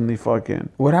 that's when he fucking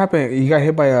What happened? You got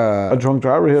hit by a drunk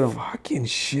driver hit him. fucking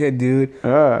shit, dude.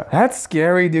 Yeah, That's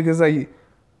scary, dude. Cause like,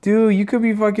 dude, you could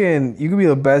be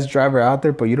the best driver out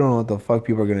there, but you don't know what the fuck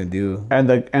people are gonna do.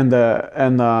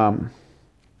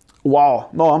 wow,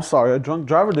 no, I'm sorry, a drunk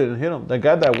driver didn't hit him. The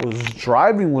guy that was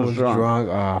driving was drunk.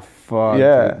 Ah, fuck.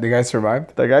 Yeah. dude. The guy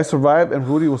survived. The guy survived, and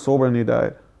Rudy was sober and he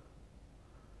died.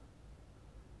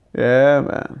 Yeah,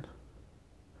 man.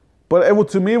 But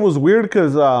to me, it was weird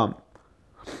because,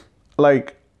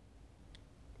 like,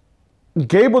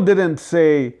 Gable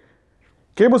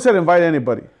said invite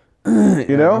anybody.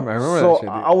 You know? I remember so that shit, dude.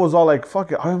 I was all like,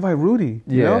 fuck it, I'll invite Rudy.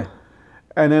 You Yeah. know?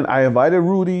 And then I invited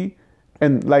Rudy,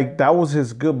 and, like, that was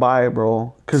his goodbye,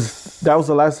 bro. Because that was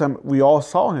the last time we all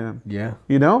saw him. Yeah.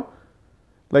 You know?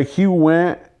 Like, he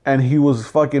went and he was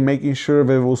fucking making sure if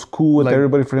it was cool with Like-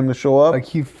 everybody for him to show up. Like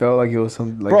he felt like it was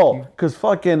some like. Bro, he- because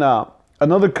fucking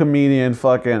another comedian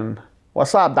fucking,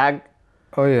 what's up, dog?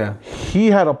 oh yeah. He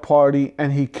had a party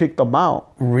and he kicked him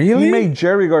out. Really? He made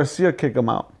Jerry Garcia kick him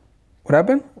out. What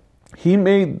happened? He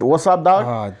made, what's up, dog?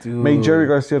 Ah, dude. Made Jerry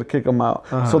Garcia kick him out.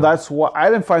 So that's why, I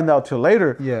didn't find out till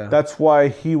later. Yeah. That's why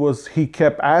he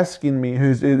kept asking me,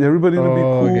 is everybody gonna be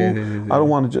Oh, cool? okay. I don't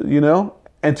want to, you know?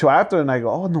 Until after, and I go,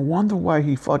 oh, no wonder why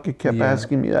he fucking kept Yeah.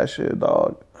 asking me that shit,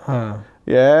 dog. Huh.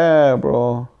 Yeah,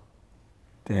 bro.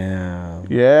 Damn.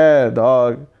 Yeah,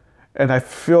 dog. And I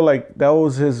feel like that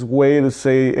was his way to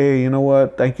say, hey, you know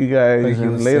what? Thank you guys. Like he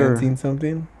and was later. sensing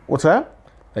something. What's that?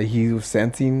 Like he was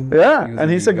sensing. Yeah. was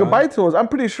And he said gone. goodbye to us. I'm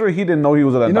pretty sure he didn't know he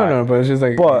was gonna die. No, but it's just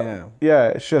like. But yeah. yeah,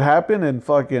 it should happen, and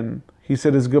fucking he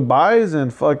said his goodbyes,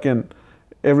 and fucking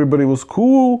everybody was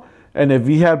cool. And if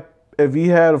he had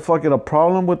fucking a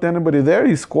problem with anybody there,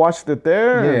 he squashed it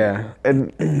there. Yeah.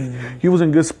 And he was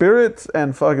in good spirits,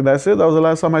 and fucking that's it. That was the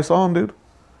last time I saw him, dude.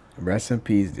 Rest in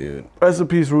peace, dude. Rest in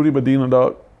peace, Rudy Medina,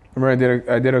 dog. Remember,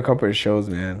 I did a couple of shows,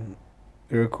 man.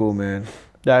 They were cool, man.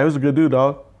 Yeah, he was a good dude,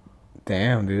 dog.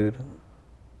 Damn, dude.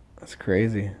 That's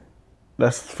crazy.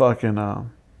 That's fucking yeah.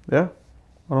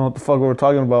 I don't know what the fuck we were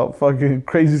talking about. Fucking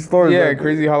crazy stories. Yeah, like-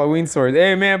 crazy Halloween stories.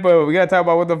 Hey, man, but we gotta talk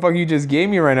about what the fuck you just gave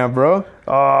me right now, bro.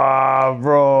 Ah,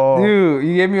 bro. Dude,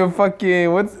 you gave me a fucking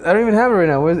I don't even have it right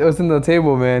now. What's in the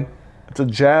table, man? It's a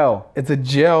gel. It's a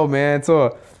gel, man.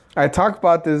 So I talked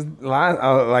about this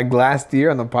last year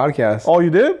on the podcast. Oh, you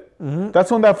did? Mm-hmm. That's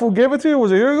when that fool gave it to you?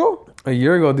 Was it a year ago? A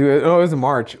year ago, dude. No, it was in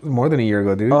March. It was more than a year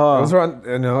ago, dude. It was around.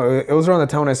 It was around the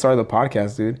time when I started the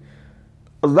podcast, dude.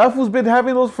 That fool's been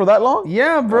having those for that long?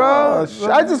 Yeah, bro.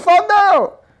 I just found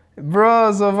out.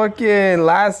 Bro, so fucking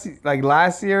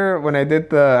last year when I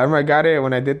remember I got it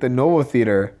when I did the Novo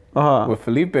Theater with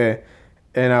Felipe, and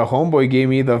a homeboy gave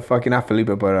me the fucking, not Felipe,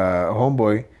 but a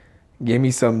homeboy gave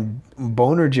me some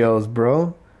boner gels,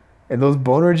 bro. And those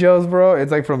boner gels, bro,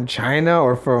 it's like from China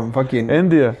or from fucking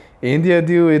India,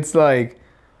 dude. It's like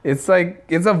it's a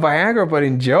Viagra, but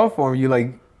in gel form. You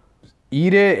like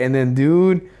eat it, and then,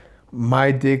 dude,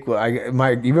 my dick.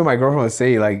 Even my girlfriend would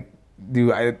say, like,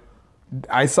 dude,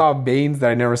 I saw veins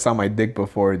that I never saw my dick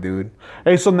before, dude.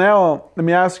 Hey, so now let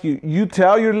me ask you: you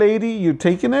tell your lady you're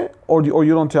taking it, or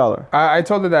you don't tell her? I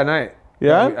told her that night.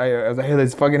 Yeah? I was like, hey,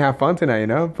 let's fucking have fun tonight, you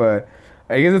know. But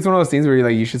I guess it's one of those things where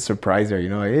you should surprise her, you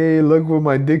know, like, hey, look what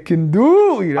my dick can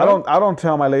do, you know. I don't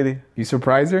tell my lady. You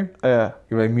surprise her. Yeah.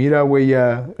 You're like, mira, wey,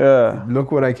 Yeah.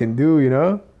 look what I can do, you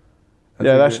know.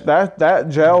 That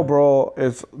gel, bro.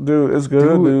 It's it's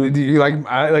good, dude.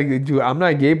 Dude, dude, I'm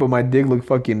not gay, but my dick look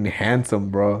fucking handsome,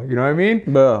 bro. You know what I mean?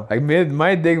 Bro. Like,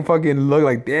 my dick fucking look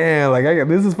like, damn, like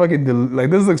this is fucking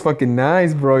this looks fucking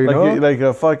nice, bro. You know? Like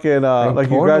a fucking like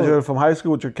you porno. graduated from high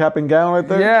school with your cap and gown right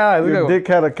there. Yeah, look your at- dick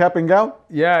had a cap and gown.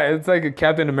 Yeah, it's like a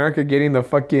Captain America getting the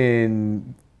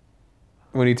fucking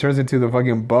when he turns into the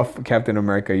fucking buff Captain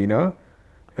America, you know?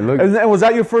 It look, And was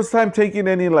that your first time taking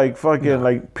any like fucking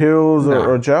like pills No.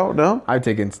 or gel? No. I've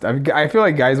taken I feel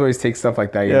like guys always take stuff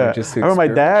like that, you know, Yeah. just I to remember my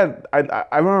experiment. dad.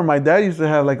 I remember my dad used to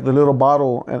have like the little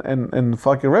bottle and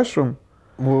fucking restroom.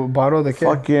 Bottle de qué?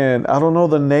 Fucking, I don't know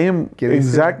the name, ¿Qué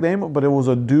exact name, but it was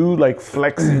a dude like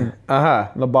flexing Uh-huh.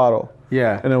 in the bottle.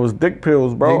 Yeah. And it was dick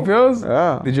pills, bro. Dick pills?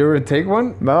 Yeah. Did you ever take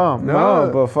one? No,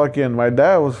 but fucking my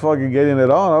dad was fucking getting it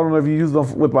on. I don't know if he used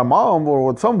them with my mom or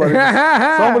with somebody.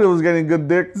 Somebody was getting good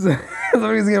dick.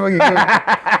 Somebody's getting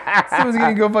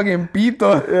good fucking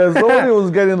pito. Yeah, somebody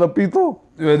was getting the pito.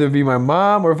 Whether it be my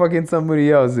mom or fucking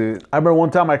somebody else, dude. I remember one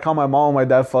time I caught my mom and my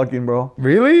dad fucking, bro.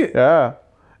 Really? Yeah.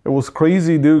 It was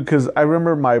crazy, dude, because I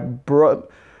remember my brother.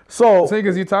 So,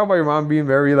 because you talk about your mom being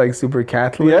very, like, super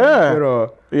Catholic. Yeah.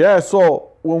 Pero yeah,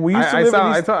 so when we used to live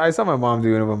in East... I saw my mom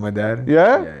doing it with my dad.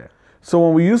 Yeah? Yeah. So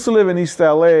when we used to live in East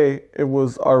LA, it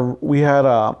was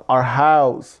our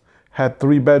house had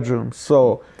 3 bedrooms.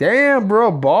 So Damn,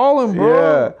 bro, balling, bro.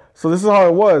 yeah. So this is how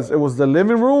it was. It was the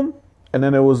living room, and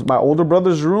then it was my older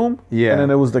brother's room. Yeah. And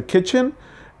then it was the kitchen.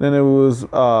 Then it was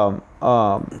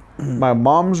my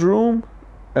mom's room,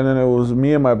 and then it was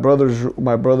me and my middle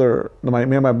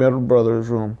brother's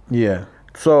room. Yeah.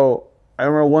 So I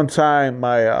remember one time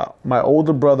my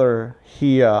older brother,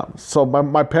 so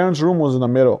my parents' room was in the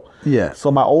middle. Yeah.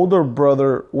 So my older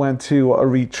brother went to a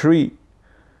retreat.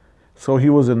 So he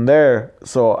was in there.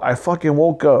 So I fucking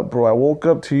woke up, bro. I woke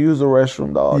up to use the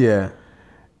restroom, dog. Yeah.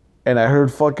 And I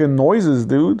heard fucking noises,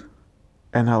 dude.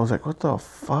 And I was like, what the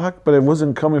fuck? But it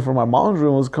wasn't coming from my mom's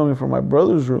room. It was coming from my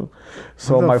brother's room.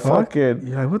 So my fuck? fucking...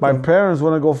 Yeah, what my the- parents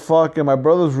want to go fuck in my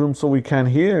brother's room so we can't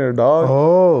hear, dog.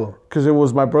 Oh. Because it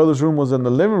was my brother's room was in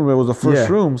the living room. It was the first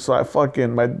Yeah. room. So I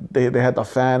fucking... They had the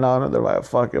fan on it.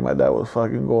 My dad was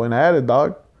fucking going at it,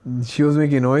 dog. She was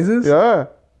making noises? Yeah.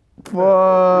 Fuck,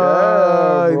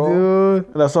 bro. dude.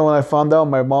 And that's when I found out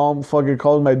my mom fucking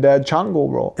called my dad Chango,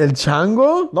 bro. El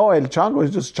Chango? No, El Chango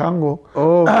is just Chango.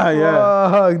 Oh,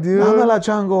 yeah. fuck, dude. Dámela,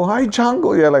 Chango. Hi,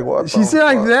 Chango. Yeah, like what? She the said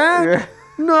like fuck? that? Yeah.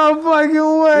 No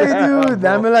fucking way, Yeah, dude. bro.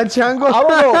 Dámela Chango. I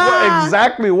don't know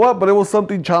exactly what, but it was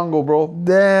something Chango, bro.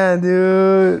 Damn,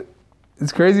 dude.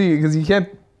 It's crazy because you can't.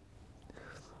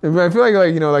 I feel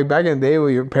like you know, like back in the day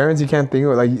with your parents, you can't think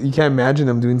of like you can't imagine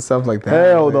them doing stuff like that.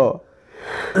 Hell Like, no.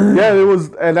 Yeah, it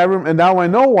was, and and now I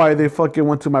know why they fucking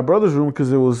went to my brother's room because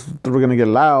they were gonna get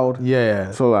loud. Yeah.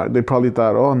 So they probably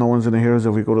thought, oh, no one's gonna hear us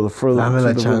if we go to the further,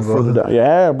 Dámela, to the room Chango. further down.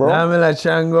 Yeah, bro. Dámela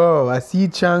Chango. Así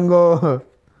Chango.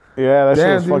 Yeah, that shit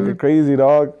Damn, was fucking dude. crazy,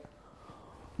 dog.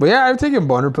 But yeah, I've taken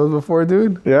boner pills before,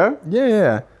 dude. Yeah.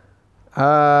 Yeah.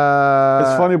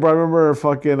 It's funny, bro. I remember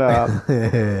fucking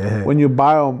when you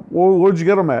buy them. Where'd you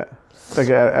get them at? Like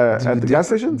at the gas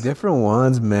stations? Different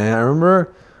ones, man. I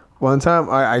remember one time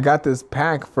I got this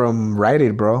pack from Rite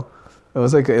Aid, bro. It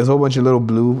was like a whole bunch of little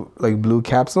blue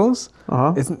capsules.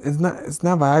 Uh-huh. It's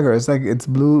not Viagra. It's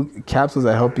blue capsules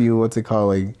that help you. What's it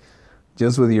called? Like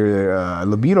just with your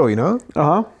libido, you know?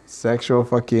 Uh huh. Sexual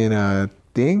fucking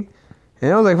thing. And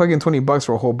it was like fucking $20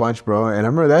 for a whole bunch, bro. And I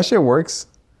remember that shit works.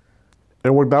 It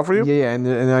worked out for you? Yeah. And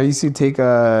I used to take you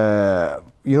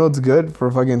know what's good for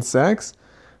fucking sex?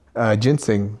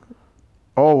 Ginseng.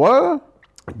 Oh, what?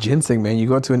 Ginseng, man. You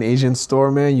go to an Asian store,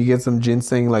 man. You get some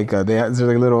ginseng. Like there's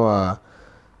like little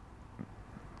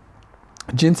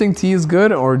ginseng tea is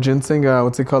good, or ginseng.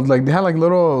 What's it called? Like they have like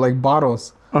little like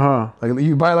bottles. Uh huh. Like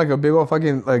you buy like a big old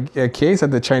fucking like a case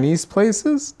at the Chinese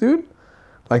places, dude.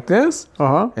 Like this, Uh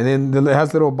huh. and then it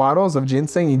has little bottles of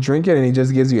ginseng. You drink it, and it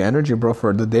just gives you energy, bro,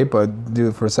 for the day, but do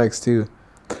it for sex too.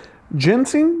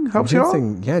 Ginseng helps you out?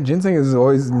 Ginseng, yeah, ginseng is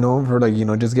always known for like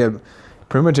just get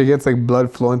pretty much it gets like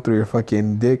blood flowing through your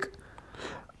fucking dick.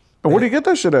 And where do you get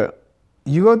that shit at?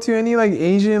 You go to any like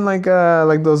Asian like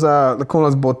those like como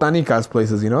las botanicas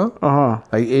places, you know, Uh huh.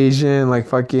 like Asian like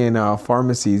fucking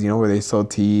pharmacies, you know, where they sell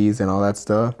teas and all that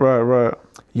stuff. Right.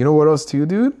 You know what else too,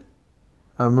 dude?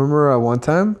 I remember one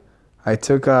time I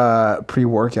took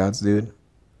pre-workouts, dude.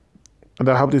 And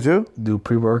that helped you too? Dude,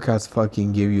 pre-workouts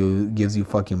fucking gives you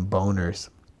fucking boners.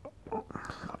 You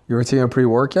ever taking a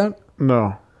pre-workout?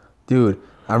 No. Dude,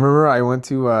 I remember I went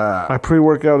to My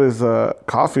pre-workout is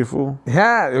coffee, fool.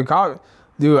 yeah,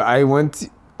 dude, I went to,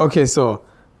 okay, so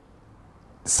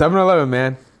 7-Eleven,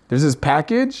 man. There's this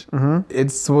package. Mm-hmm.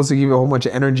 It's supposed to give you a whole bunch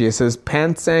of energy. It says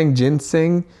Pansang,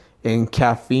 ginseng, and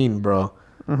caffeine, bro.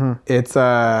 Mm-hmm. It's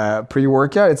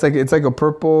pre-workout. It's like a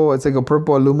purple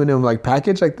aluminum like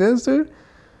package like this, dude.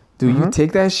 Dude, you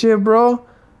take that shit, bro.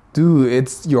 Dude,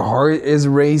 it's your heart is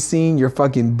racing, your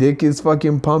fucking dick is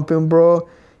fucking pumping, bro.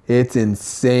 It's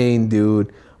insane,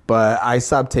 dude. But I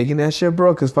stopped taking that shit,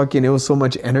 bro, because fucking it was so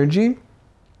much energy.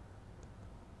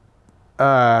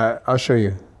 I'll show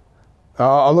you.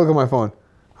 I'll look at my phone.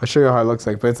 I'll show you how it looks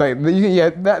like. But it's like,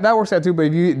 that works out too. But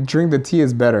if you drink the tea,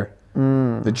 it's better.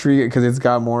 The tree, because it's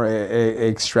got more, it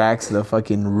extracts the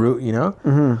fucking root, you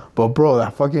know? But bro,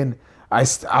 that fucking,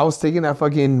 I was taking that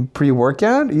fucking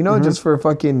pre-workout, you know, just for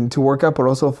fucking to work out, but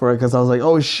also for because I was like,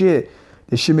 oh shit,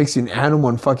 this shit makes you an animal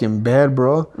in fucking bed,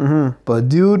 bro. But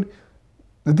dude,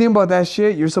 the thing about that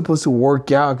shit, you're supposed to work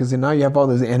out because now you have all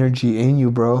this energy in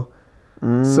you, bro.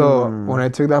 So when I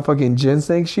took that fucking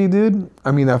ginseng shit, dude,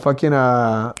 I mean that fucking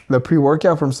the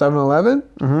pre-workout from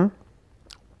 7-Eleven,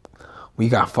 we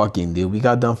got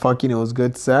done fucking. It was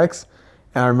good sex.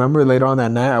 And I remember later on that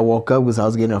night, I woke up because I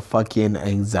was getting a fucking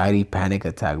anxiety panic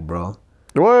attack, bro.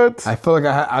 What? I felt like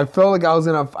I felt like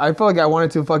I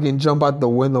wanted to fucking jump out the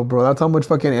window, bro. That's how much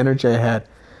fucking energy I had.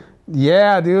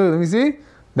 Yeah, dude. Let me see.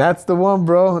 That's the one,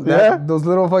 bro. Those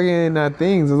little fucking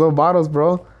things, those little bottles,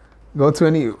 bro. Go to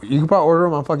any. You can probably order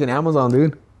them on fucking Amazon,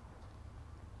 dude.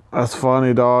 That's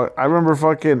funny, dog. I remember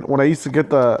fucking when I used to get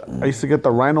the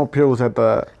Rhino pills at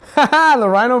the the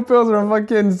Rhino pills from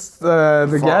fucking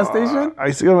the gas station. I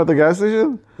used to get them at the gas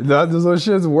station. Does those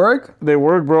shits work? They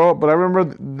work, bro. But I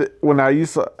remember when I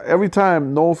used to every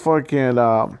time I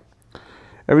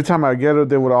get it,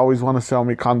 they would always want to sell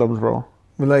me condoms, bro.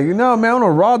 We're like, no, man, I'm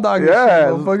a raw dog. Yeah,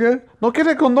 motherfucker. ¿No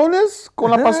quiere condones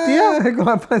con la pastilla? Con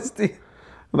la pastilla.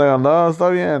 Like, no, está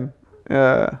bien.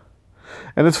 Yeah.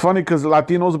 And it's funny because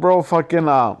Latinos, bro, fucking,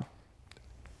 I'm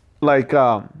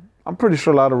pretty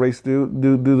sure a lot of races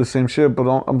do the same shit, but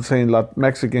I'm saying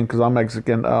Mexican because I'm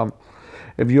Mexican.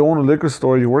 If you own a liquor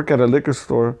store, you work at a liquor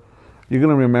store, you're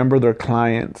going to remember their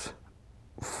clients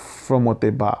from what they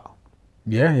bought.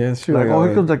 Yeah, it's true. Like, oh,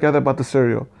 here comes that guy that bought the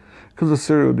cereal. Here comes the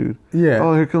cereal dude. Yeah.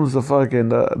 Oh, here comes the fucking,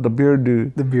 the beer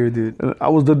dude. The beer dude. And I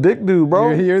was the dick dude,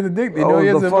 bro. You're the dick. I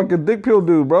was the fucking dick pill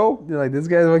dude, bro. You're like, this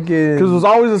guy's fucking... Because it was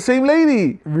always the same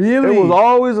lady. Really? It was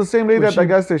always the same lady at that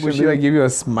gas station. Would she like give you a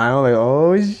smile like,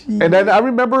 oh shit? And then I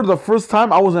remember the first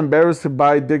time I was embarrassed to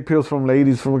buy dick pills from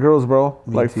girls, bro.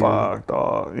 Me like, too. Fuck,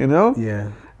 dog. You know? Yeah.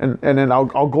 And then I'll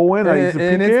go in. I used to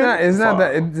peek in. It's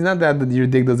not that your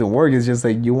dick doesn't work. It's just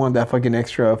like you want that fucking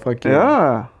extra fucking...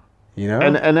 Yeah. You know?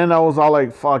 And then I was all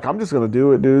like, fuck, I'm just going to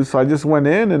do it, dude. So I just went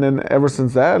in, and then ever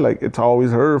since that, like, it's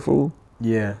always her, fool.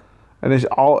 Yeah. And it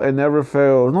never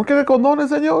fails. ¿No quiere condones,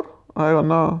 señor? I go,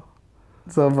 no.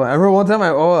 So I remember one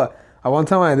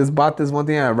time I just bought this one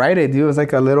thing at Rite Aid, dude. It was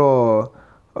like a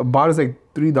bottle's like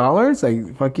 $3,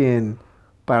 like fucking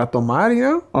para tomar, you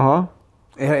know? Uh-huh.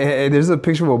 There's a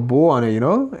picture of a bull on it, you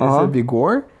know? It said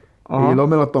Vigor. Y luego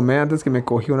me lo tomé antes que me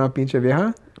cogí una pinche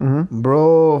vieja.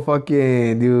 Bro,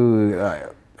 fucking, dude.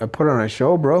 I put it on a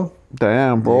show, bro.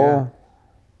 Damn, bro. Yeah.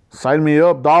 Sign me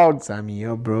up, dog. Sign me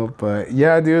up, bro. But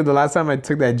yeah, dude, the last time I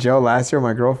took that gel last year with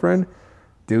my girlfriend,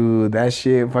 dude, that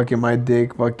shit, fucking my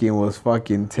dick fucking was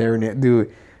fucking tearing it.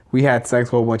 Dude, we had sex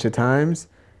a whole bunch of times.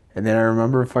 And then I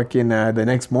remember fucking the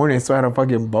next morning, I still had a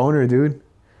fucking boner, dude.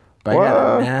 But I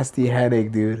got a nasty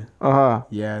headache, dude. Uh-huh.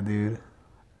 Yeah, dude.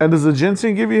 And does the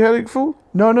ginseng give you headache, fool?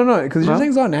 No. Because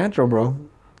ginseng's all natural, bro.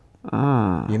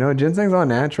 Ah. You know, ginseng's all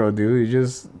natural, dude.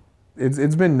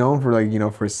 It's been known for like, you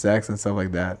know, for sex and stuff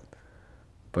like that.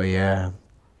 But yeah.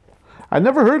 I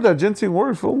never heard that ginseng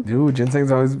word, fool. Dude,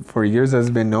 ginseng's always, for years, has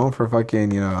been known for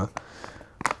fucking, you know.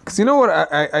 Because you know what?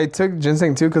 I took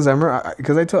ginseng too because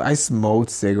I smoked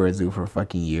cigarettes, dude, for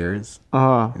fucking years.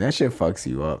 Uh-huh. And that shit fucks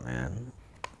you up, man.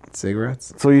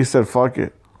 Cigarettes? So you said fuck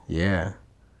it. Yeah.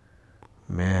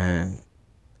 Man.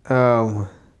 What was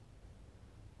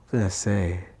I gonna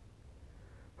say?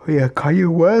 Oh yeah,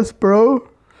 Kanye West, bro.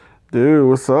 Dude,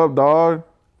 what's up, dog?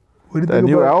 What do you That think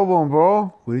new about album,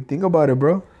 bro. What do you think about it,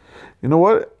 bro? You know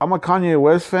what? I'm a Kanye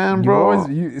West fan, bro.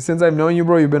 Since I've known you,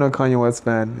 bro, you've been a Kanye West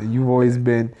fan. You've always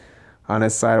been on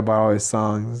his side about all his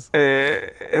songs.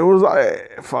 It was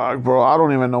like, fuck, bro. I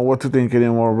don't even know what to think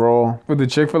anymore, bro. With the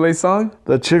Chick-fil-A song?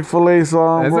 The Chick-fil-A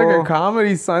song, It's bro. like a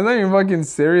comedy song. It's not even fucking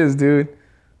serious, dude.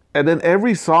 And then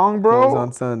every song, bro. Goes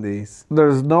on Sundays.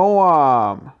 There's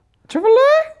no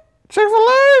Chick-fil-A?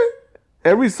 Chick-fil-A.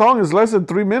 Every song is less than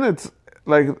 3 minutes.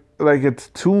 Like it's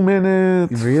 2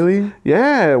 minutes. Really?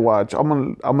 Yeah, watch.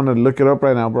 I'm gonna look it up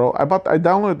right now, bro. I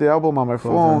downloaded the album on my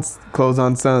phone. Close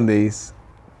on Sundays.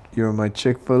 You're my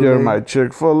Chick-fil-A. You're my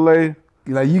Chick-fil-A.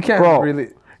 Like, you can't Bro, really...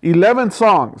 11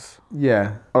 songs.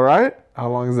 Yeah. All right? How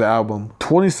long is the album?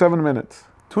 27 minutes.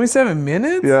 27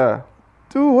 minutes? Yeah.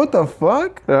 Dude, what the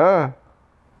fuck? Yeah.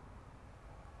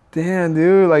 Damn,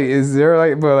 dude. Like, is there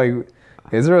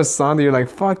a song that you're like,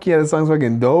 fuck yeah, this song's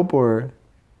fucking dope, or...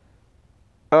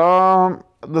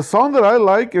 The song that I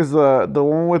like is the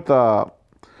one with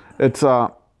it's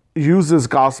Use This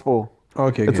Gospel.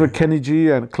 Okay, It's with Kenny G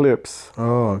and Clips.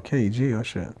 Oh, Kenny G, oh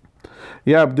shit.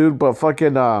 Yeah, dude, but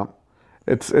fucking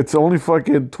it's only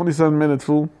fucking 27 minutes,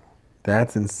 fool.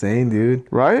 That's insane, dude.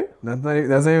 Right? That's not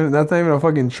even a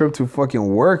fucking trip to fucking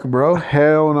work, bro.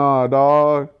 Hell no,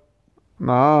 dog.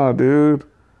 Nah, dude.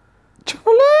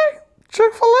 Chick-fil-A.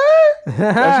 Chick-fil-A?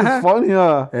 That's just funny,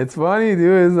 huh? It's funny,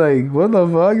 dude. It's like, what the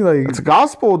fuck? Like, It's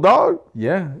gospel, dog.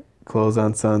 yeah, close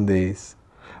on Sundays.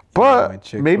 But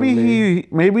Chick-fil-A.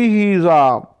 maybe he's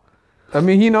I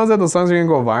mean, he knows that the songs are gonna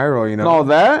go viral, you know. no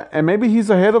that, and maybe he's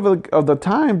ahead of the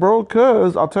time, bro.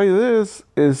 Cause I'll tell you this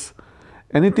is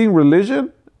anything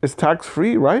religion is tax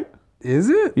free, right? Is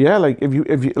it? Yeah, like if you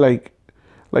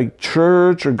like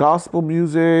church or gospel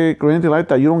music or anything like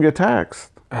that, you don't get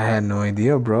taxed. I had no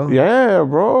idea, bro. Yeah,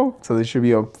 bro. So there should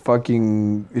be a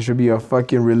fucking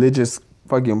religious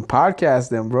fucking podcast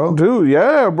then, bro. Dude,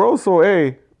 yeah, bro. So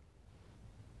hey,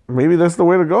 maybe that's the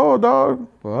way to go, dog.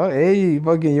 Well, hey,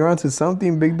 fucking, you're onto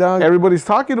something, big dog. Everybody's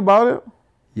talking about it,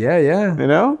 Yeah, yeah. you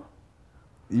know?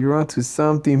 You're onto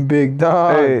something, big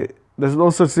dog. Hey, there's no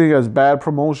such thing as bad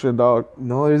promotion, dog.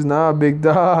 No, there's not, big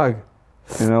dog.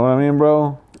 You know what I mean,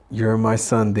 bro? You're my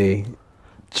Sunday.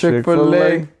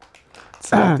 Chick-fil-A.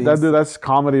 That dude, that's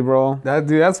comedy, bro.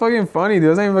 That's fucking funny, dude.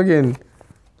 That's not even fucking...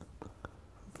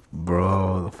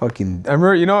 Bro, the fucking... I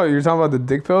remember, you know, you're talking about the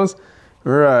dick pills?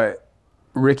 Remember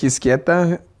Ricky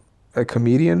Schietta, a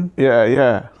comedian? Yeah,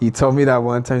 yeah. He told me that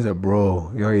one time. He's like,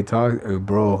 bro, you know, he talked,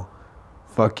 bro,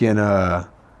 fucking, I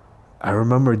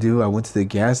remember, dude, I went to the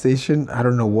gas station. I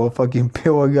don't know what fucking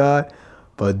pill I got,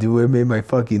 but dude, it made my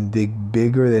fucking dick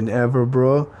bigger than ever,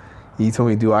 bro. He told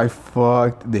me, dude, I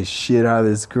fucked the shit out of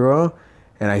this girl,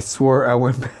 and I swore I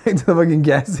went back to the fucking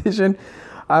gas station.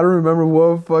 I don't remember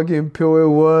what fucking pill it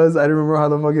was. I don't remember how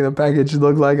the fucking package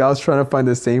looked like. I was trying to find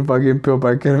the same fucking pill, but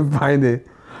I couldn't find it.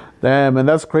 Damn, and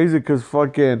that's crazy because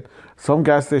fucking some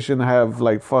gas station have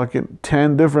like fucking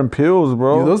 10 different pills,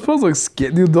 bro. Dude, those pills look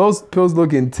dude, those pills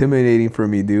look intimidating for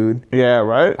me, dude. Yeah,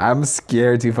 right? I'm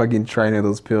scared to fucking try any of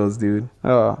those pills, dude.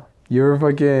 Uh, You ever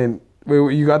fucking...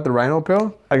 Wait, you got the Rhino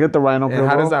pill? I get the Rhino pill. And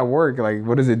how bro. does that work? Like,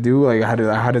 what does it do? Like, how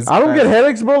does... I don't get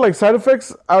headaches, bro. Like side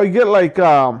effects, I get like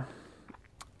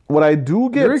what I do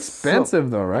get. They're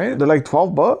expensive though, right? They're like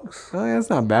 $12. Oh, yeah, it's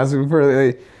not bad. So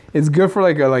it's good for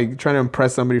like trying to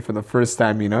impress somebody for the first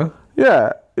time, you know?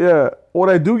 Yeah, yeah. What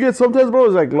I do get sometimes, bro,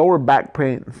 is like lower back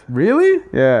pains. Really?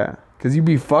 Yeah. Cause you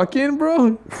be fucking,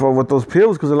 bro. For with those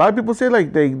pills, because a lot of people say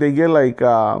like they get like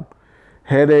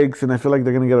headaches and I feel like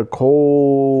they're gonna get a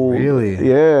cold. Really?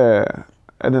 Yeah.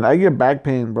 And then I get back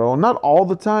pain, bro. Not all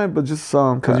the time, but just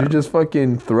some. Cause you're just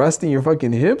fucking thrusting your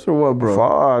fucking hips or what, bro?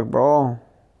 Fuck, bro.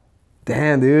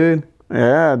 Damn, dude.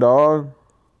 Yeah, dog.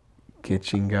 Que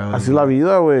chingado. Así la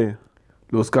vida, güey.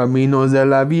 Los caminos de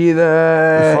la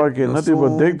vida. Fucking No nothing but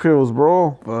son- dick pills,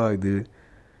 bro. Fuck, dude.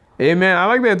 Hey, man, I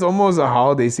like that it's almost a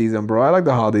holiday season, bro. I like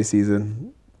the holiday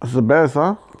season. That's the best,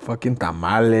 huh? Fucking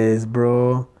tamales,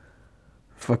 bro.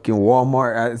 Fucking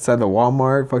Walmart, outside the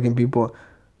Walmart, fucking people.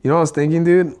 You know what I was thinking,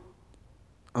 dude?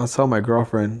 I was telling my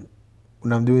girlfriend,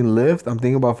 when I'm doing Lyft, I'm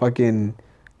thinking about fucking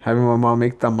having my mom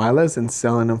make tamales and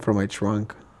selling them from my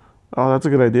trunk. Oh, that's a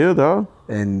good idea, dog.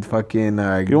 And fucking...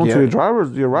 You want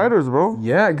to your riders, bro.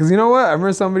 Yeah, because you know what? I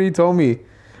remember somebody told me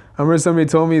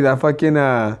that fucking...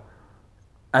 I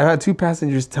had two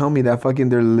passengers tell me that fucking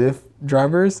they're Lyft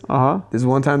drivers. Uh-huh. This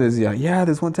one time, this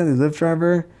Lyft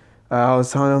driver. I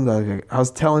was telling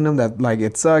them that like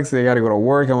it sucks. They gotta go to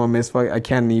work. I'm gonna miss. I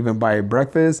can't even buy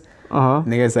breakfast. Uh-huh.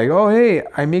 And the guy's like, "Oh hey,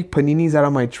 I make paninis out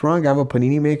of my trunk. I have a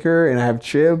panini maker and I have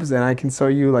chips and I can sell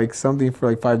you like something for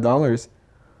like $5."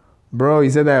 Bro, he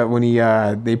said that when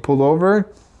they pulled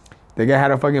over, the guy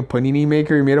had a fucking panini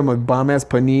maker. He made him a bomb ass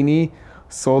panini,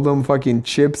 sold them fucking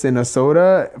chips and a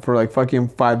soda for like fucking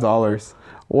 $5.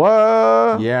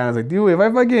 What? Yeah, I was like,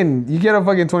 dude, you get a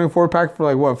fucking 24 pack for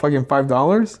like what, fucking $5?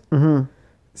 Mm-hmm.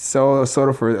 Sell a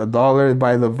soda for $1,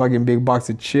 buy the fucking big box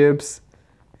of chips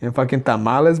and fucking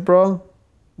tamales, bro.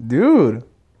 Dude,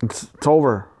 It's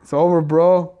over. it's over,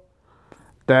 bro.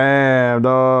 Damn,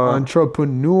 dog.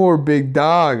 Entrepreneur, big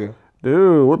dog.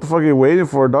 Dude, what the fuck are you waiting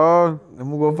for, dog? I'm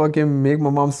gonna go fucking make my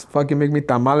mom fucking make me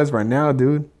tamales right now,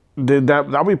 dude. Dude,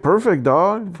 that'd be perfect,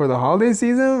 dog. For the holiday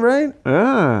season, right?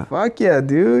 Yeah. Fuck yeah,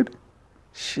 dude.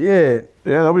 Shit.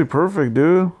 Yeah, that'd be perfect,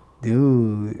 dude.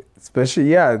 Dude.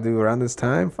 Especially, yeah, dude, around this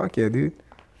time. Fuck yeah, dude.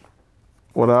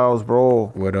 What else, bro?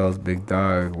 What else, big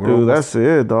dog? Dude, that's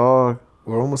it, dog.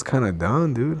 We're almost kind of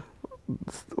done, dude.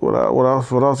 What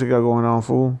else you got going on,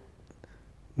 fool?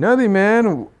 Nothing,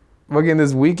 man. Fucking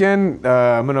this weekend,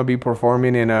 I'm gonna be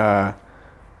performing in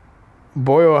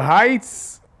Boyle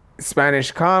Heights,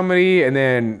 Spanish Comedy, and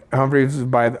then Humphreys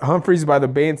by the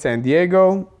Bay in San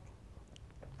Diego,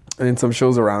 and then some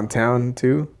shows around town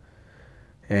too.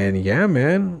 And yeah,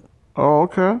 man. Oh,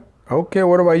 okay. Okay,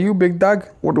 what about you, big dog?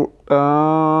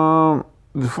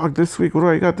 Fuck, this week, what do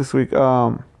I got this week?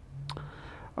 I'm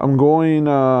going,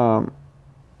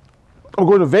 I'm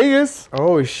going to Vegas.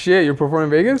 Oh shit, you're performing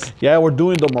in Vegas? Yeah, we're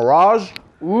doing the Mirage,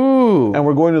 Ooh. and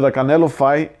wewe're going to the Canelo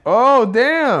fight. Oh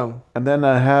damn. And then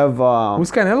I have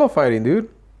Who's Canelo fighting, dude?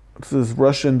 this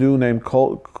Russian dude named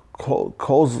Koldaslev.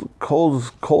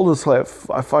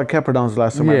 I can't pronounce his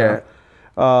last name. Yeah. Right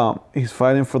now. He's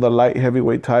fighting for the light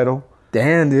heavyweight title.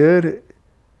 Damn, dude.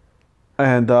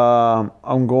 And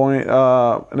I'm going.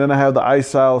 And then I have the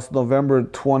Ice House November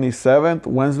 27th,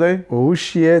 Wednesday. Oh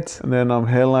shit. And then I'm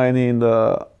headlining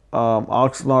the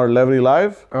Oxnard Levity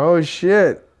Live. Oh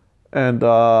shit. And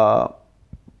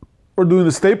we're doing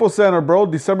the Staples Center, bro,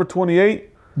 December 28th.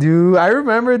 Dude, I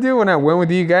remember, dude, when I went with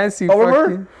you guys to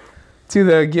remember? to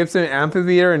the Gibson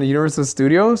Amphitheater in the Universal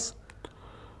Studios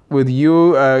with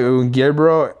you,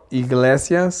 Gabriel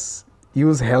Iglesias. He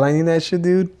was headlining that shit,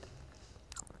 dude.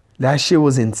 That shit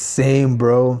was insane,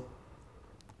 bro.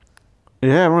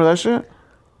 Yeah, remember that shit?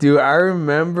 Dude, I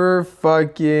remember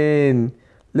fucking...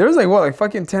 There was like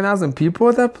fucking 10,000 people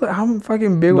at that place? How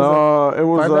fucking big was No, it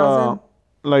was 5,000?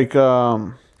 like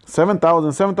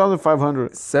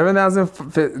 7,500.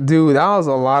 7,000... Dude, that was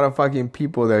a lot of fucking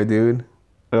people there, dude.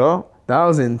 Yeah. That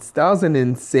was an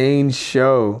insane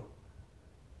show.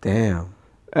 Damn.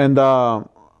 And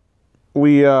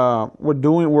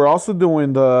we're also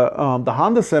doing the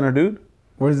Honda Center, dude.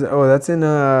 Where's it? Oh, that's in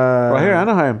Right here,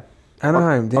 Anaheim.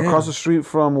 Anaheim. Damn. Across the street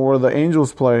from where the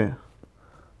Angels play.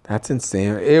 That's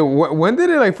insane. When did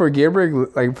it like for Gabriel,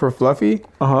 like for Fluffy?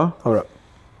 Uh-huh. Hold up.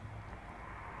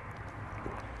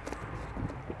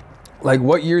 Like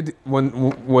what year?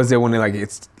 When was it? When it like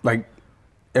it's like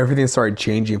everything started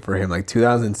changing for him? Like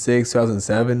 2006,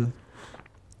 2007.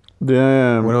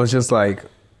 Damn. When it was just like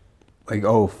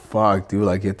oh fuck, dude.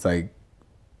 Like it's like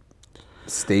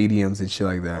stadiums and shit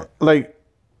like that. Like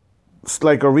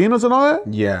arenas and all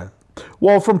that? Yeah.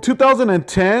 Well, from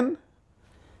 2010,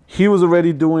 he was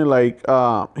already doing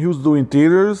he was doing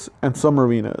theaters and some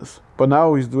arenas. But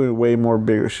now he's doing way more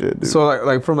bigger shit, dude. So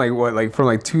like from like what? Like from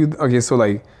like two. Okay, so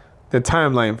like the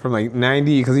timeline from like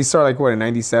 90, because he started like what in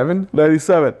 97?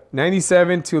 97.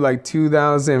 97 to like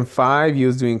 2005, he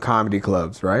was doing comedy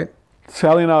clubs, right?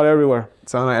 Selling out everywhere.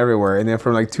 Selling out everywhere. And then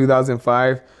from like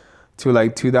 2005 to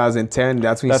like 2010,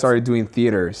 that's when he started doing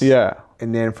theaters. Yeah.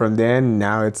 And then from then,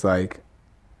 now it's like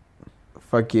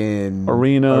fucking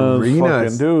arenas.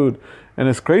 Fucking, dude. And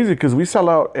it's crazy because we sell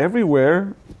out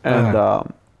everywhere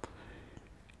and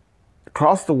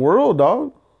across the world,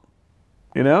 dog.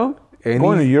 You know?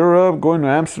 Going to Europe, going to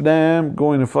Amsterdam,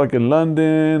 going to fucking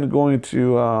London, going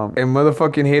to and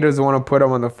motherfucking haters want to put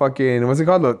him on the fucking, what's it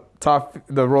called,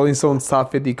 the Rolling Stones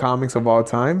top 50 comics of all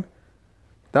time.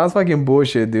 That was fucking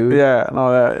bullshit, dude. Yeah,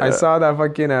 no, that. Yeah. I saw that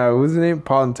fucking who's his name,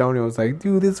 Paul Antonio was like,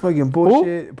 dude, this fucking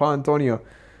bullshit. Who? Paul Antonio,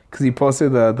 because he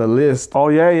posted the list. Oh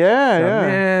yeah, yeah, so, yeah.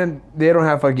 Man, they don't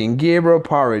have fucking Gabriel,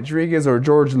 Paul Rodriguez, or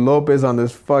George Lopez on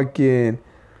this fucking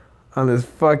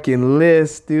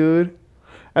list, dude.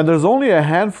 And there's only a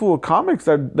handful of comics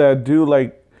that do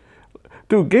like,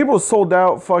 dude, Gabriel sold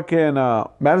out fucking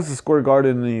Madison Square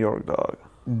Garden in New York, dog.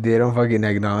 They don't fucking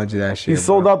acknowledge that shit. He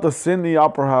sold out the Sydney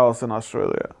Opera House in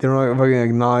Australia. They don't fucking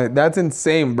acknowledge. That's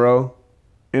insane, bro.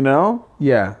 You know?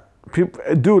 Yeah. People,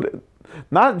 dude,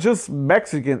 not just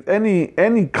Mexicans.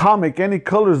 Any comic, any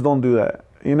colors don't do that.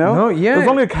 You know? No, yeah. There's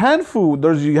only a handful.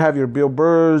 You have your Bill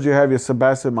Burrs, you have your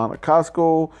Sebastian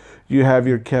Maniscalco, you have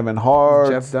your Kevin Hart,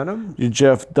 Jeff Dunham, your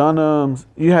Jeff Dunhams.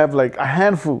 You have like a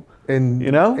handful, and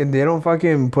you know, and they don't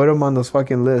fucking put them on those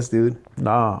fucking lists, dude.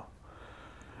 Nah,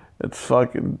 it's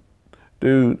fucking,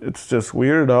 dude. It's just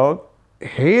weird, dog.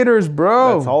 Haters,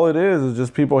 bro. That's all it is. It's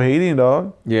just people hating,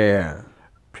 dog. Yeah.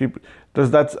 People.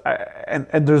 There's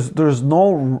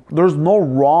no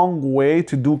wrong way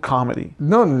to do comedy.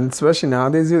 No, especially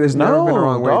nowadays, dude. There's never been a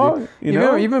wrong dog, way,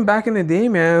 dude. Even back in the day,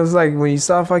 man, it was like when you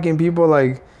saw fucking people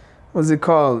like, what's it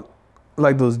called?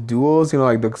 Like those duos, you know,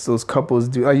 like those couples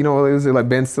do. Like, you know, it was like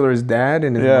Ben Stiller's dad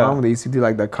and his mom. They used to do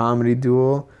like the comedy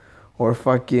duo, or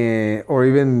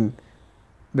even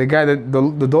the guy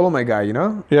the Dolomite guy, you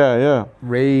know? Yeah, yeah.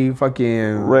 Rudy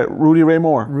Ray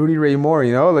Moore. Rudy Ray Moore,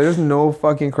 you know? Like, there's no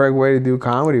fucking correct way to do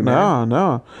comedy, man.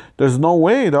 No. There's no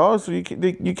way, dog. So you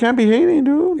can't be hating,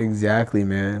 dude. Exactly,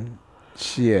 man.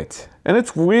 Shit. And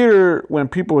it's weird when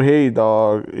people hate,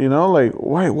 dog. You know, like,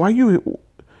 why you...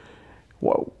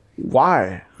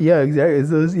 Why? Yeah, exactly.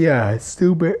 It's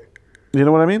stupid. You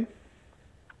know what I mean?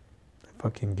 I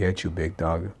fucking get you, big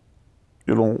dog.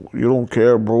 You don't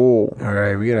care, bro. All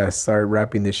right, we gotta start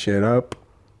wrapping this shit up.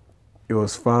 It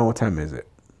was fun. What time is it?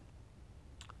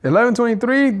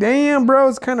 11:23. Damn, bro,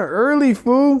 it's kind of early,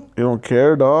 fool. You don't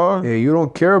care, dog. Yeah, you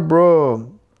don't care, bro.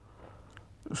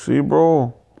 See,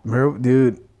 bro.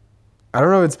 Dude, I don't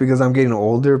know if it's because I'm getting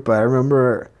older, but I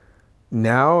remember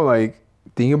now, like,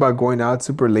 thinking about going out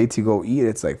super late to go eat,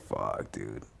 it's like, fuck,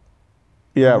 dude.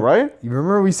 Yeah, right? You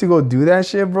remember we used to go do that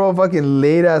shit, bro? Fucking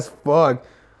late as fuck.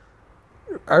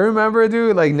 I remember,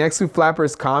 dude, like, next to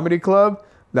Flappers Comedy Club,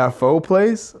 that faux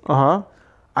place. Uh-huh.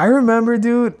 I remember,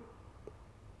 dude,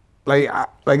 like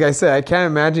I said, I can't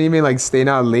imagine even, like, staying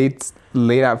out late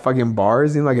at fucking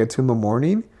bars, like, at 2 in the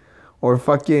morning. Or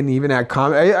fucking even at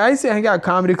comedy. I used to hang out at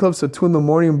comedy clubs till 2 in the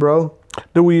morning, bro.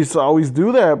 Dude, we used to always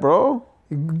do that, bro.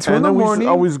 2 in And the then we used morning. to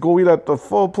always go eat at the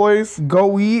full place.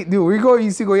 Go eat. Dude,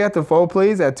 used to go eat at the faux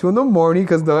place at 2 in the morning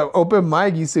because the open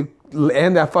mic used to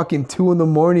end at fucking 2 in the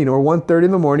morning or 1:30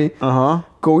 in the morning. Uh-huh.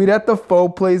 Go eat at the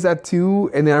faux place at 2.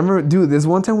 And then I remember, dude, this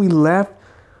one time we left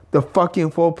the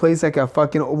fucking faux place like at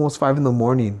fucking almost 5 in the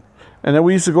morning. And then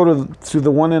we used to go to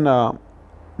the one in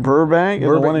Burbank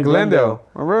and the one in Glendale.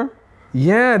 Remember?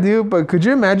 Yeah, dude, but could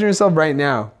you imagine yourself right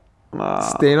now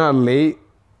staying out late?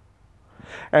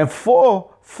 And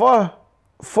full,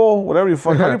 whatever you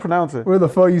fuck, how do you pronounce it? Where the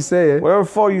fuck you say it? Whatever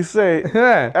fuck you say,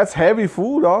 that's heavy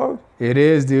food, dog. It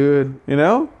is, dude. You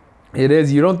know? It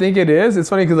is. You don't think it is? It's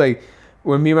funny because, like,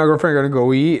 when me and my girlfriend are going to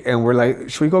go eat and we're like,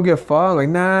 should we go get pho? Like,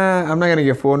 nah, I'm not going to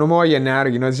get pho no more. You know,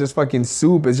 it's just fucking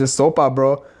soup. It's just sopa,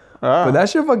 bro. But that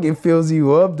shit fucking fills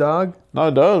you up, dog. No,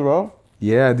 it does, bro.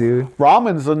 Yeah, dude.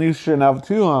 Ramen's a new shit now,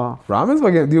 too, huh? Ramen's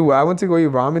fucking... Dude, I went to go eat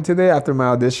ramen today after my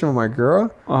audition with my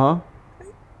girl. Uh-huh.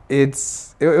 It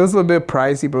was a little bit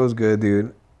pricey, but it was good,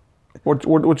 dude. What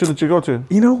did you go to?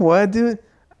 You know what, dude?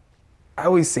 I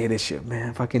always say this shit,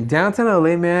 man. Fucking downtown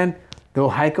LA, man, they'll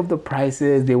hike up the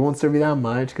prices. They won't serve you that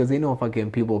much because they know fucking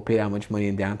people pay that much money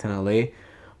in downtown LA.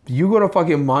 You go to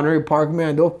fucking Monterey Park,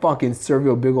 man, they'll fucking serve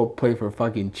you a big old plate for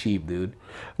fucking cheap, dude.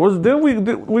 We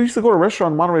used to go to a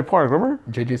restaurant in Monterey Park, remember?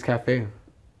 JJ's Cafe.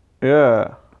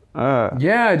 Yeah.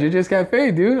 Yeah, JJ's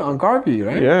Cafe, dude, on Garvey,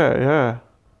 right? Yeah.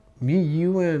 Me,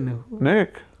 you, and...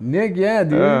 Nick, yeah,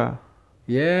 dude. Yeah.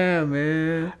 Yeah,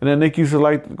 man. And then Nick used to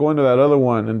like going to that other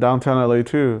one in downtown LA,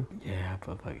 too. Yeah,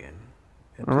 but fucking...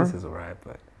 That place is alright,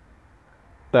 but...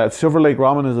 That Silver Lake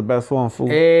Ramen is the best one, fool.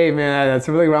 Hey, man, that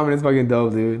Silver Lake Ramen is fucking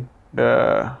dope, dude.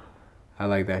 Yeah. I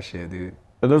like that shit, dude.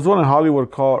 And there's one in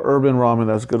Hollywood called Urban Ramen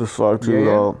that's good as fuck, too,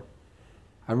 though.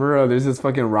 I remember there's this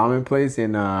fucking ramen place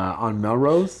in on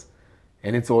Melrose,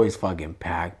 and it's always fucking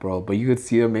packed, bro. But you could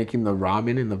see them making the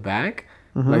ramen in the back,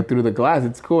 like through the glass.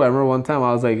 It's cool. I remember one time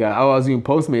I was like, I was doing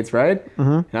Postmates, right?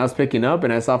 And I was picking up,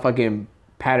 and I saw fucking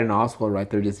Pat and Oswald right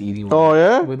there just eating. Oh,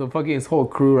 yeah? With the fucking his whole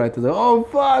crew right there. Like, oh,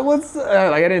 fuck, what's up?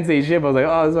 Like, I didn't say shit, but I was like,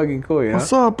 oh, it's fucking cool, you know?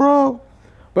 What's up, bro?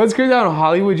 But it's crazy out in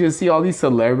Hollywood, you see all these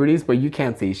celebrities, but you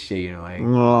can't say shit, you know? Like,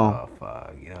 No. oh,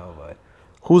 fuck, you know? But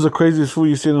Who's the craziest fool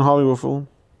you seen in Hollywood, fool?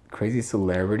 crazy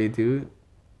celebrity, dude.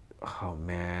 Oh,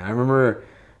 man. I remember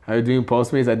I was doing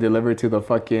Postmates. I delivered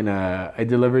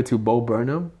to Bo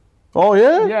Burnham. Oh,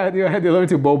 yeah? Yeah, dude, I delivered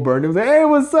to Bo Burnham. He's like, hey,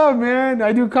 what's up, man?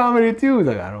 I do comedy, too. He's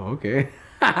like, I don't know, okay.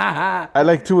 I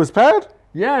like to his pad?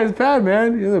 Yeah, it's Pat,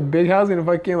 man. He has a big house in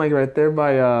fucking like right there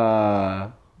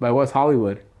by West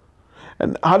Hollywood.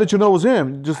 And how did you know it was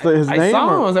him? Just his name? I saw him.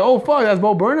 I or- was like, oh fuck, that's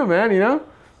Bo Burnham, man. You know.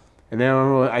 And then I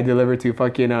remember I delivered to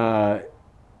fucking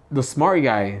the smart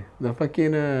guy, the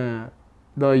fucking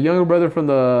the younger brother from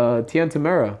the Tian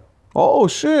Tamara. Oh,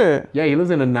 shit. Yeah, he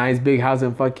lives in a nice big house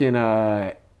in fucking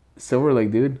Silver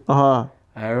Lake, dude. Uh-huh.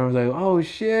 I remember like, oh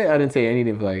shit. I didn't say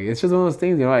anything, but like, it's just one of those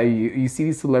things, you know. You see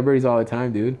these celebrities all the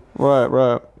time, dude.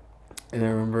 Right. And I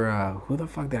remember who the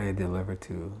fuck did I deliver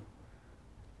to?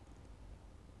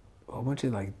 A whole bunch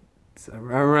of like, I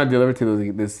remember I delivered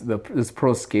to this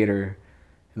pro skater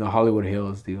in the Hollywood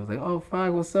Hills, dude. I was like, oh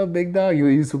fuck, what's up, big dog?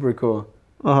 He's super cool.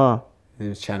 Uh-huh. And it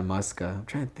was Chad Muska. I'm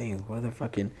trying to think, what other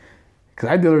fucking, cause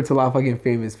I delivered to a lot of fucking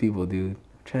famous people, dude. I'm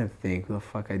trying to think who the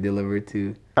fuck I delivered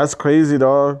to. That's crazy,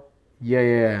 dog.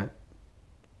 Yeah.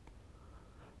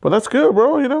 But that's good,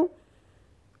 bro, you know?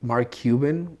 Mark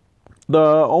Cuban. The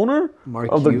owner Mark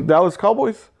of the Cuban. Dallas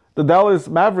Cowboys? The Dallas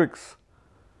Mavericks.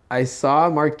 I saw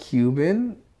Mark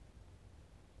Cuban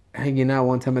hanging out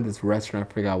one time at this restaurant.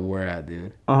 I forgot where at,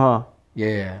 dude. Uh-huh.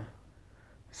 Yeah.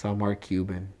 I saw Mark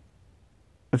Cuban.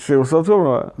 And shit, what's up to him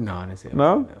or what? No, I didn't say that.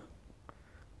 No?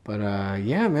 But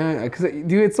yeah, man. Cause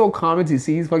dude, it's so common to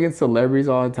see these fucking celebrities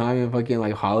all the time in fucking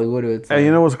like Hollywood. It's And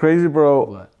you know what's crazy,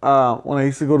 bro? What? When I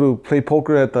used to go to play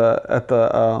poker at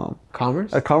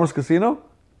Commerce? Commerce Casino,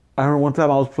 I remember one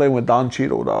time I was playing with Don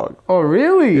Cheeto, dog. Oh,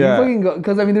 really? Yeah. You fucking go,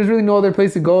 because I mean, there's really no other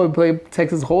place to go and play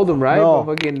Texas Hold'em, right? No.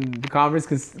 But fucking Commerce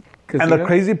Casino. And the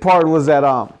crazy part was that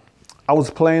I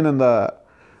was playing in the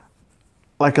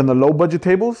like on the low budget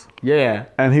tables, Yeah.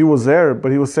 and he was there,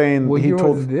 but he was saying What he year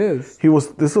told was this?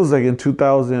 this was like in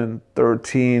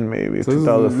 2013 maybe So this is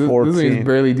 2014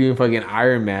 barely doing fucking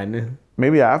Iron Man.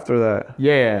 maybe after that.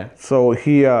 Yeah. So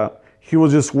he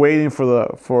was just waiting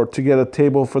to get a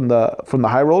table from the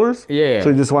high rollers. Yeah.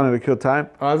 So he just wanted to kill time.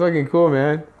 Oh, that's fucking cool,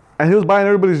 man. And he was buying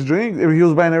everybody's drinks. If he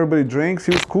was buying everybody drinks,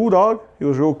 he was cool, dog. He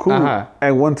was real cool. Uh-huh.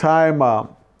 And one time,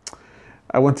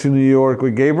 I went to New York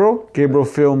with Gabriel. Gabriel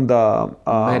filmed.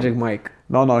 Magic Mike.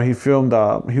 No, he filmed.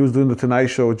 He was doing the Tonight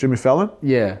Show with Jimmy Fallon,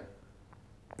 Yeah.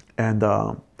 and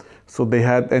so they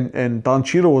had and Don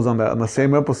Cheadle was on the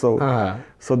same episode. Uh-huh.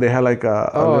 So they had like a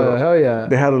Oh, little, hell yeah.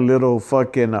 They had a little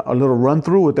run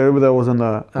through with everybody that was on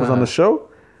the show,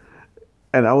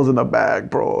 and I was in the back,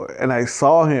 bro, and I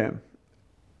saw him.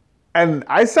 And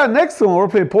I sat next to him. We're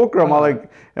playing poker. I'm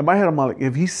like, in my head, I'm like,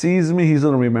 if he sees me, he's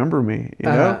gonna remember me, you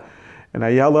know. And I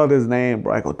yelled out his name,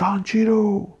 bro. I go, Don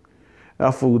Cheadle.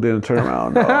 That fool didn't turn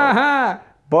around, dog.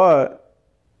 But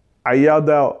I yelled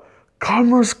out,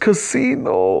 Commerce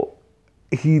Casino.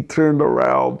 He turned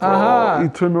around, bro. He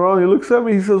turned around. He looks at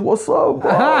me. He says, "What's up,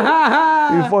 bro?"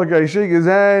 I shake his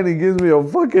hand. He gives me a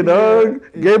fucking hug.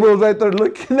 Gabriel's right there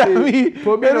looking at me,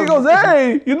 and he goes,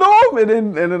 "Hey, you know him?"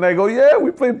 And then I go, "Yeah,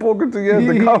 we played poker together at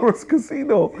the Commerce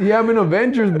Casino." Yeah, I'm in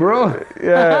Avengers, bro.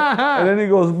 Yeah. And then he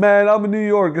goes, "Man, I'm in New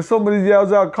York. If somebody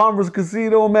yells out Commerce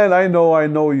Casino, man, I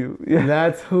know you." Yeah.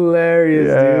 That's hilarious,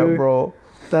 Yeah, dude. bro.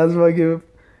 That's fucking.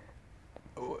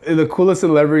 The coolest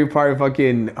celebrity part I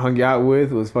fucking hung out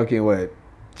with was fucking what?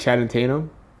 Channing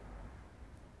Tatum?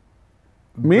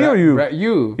 Me or you?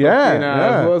 You. Yeah, Fucking,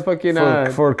 yeah. Who was fucking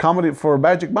for comedy for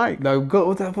Magic Mike?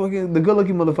 what's that fucking the good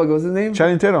looking motherfucker? What's his name?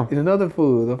 Channing Tatum. He's another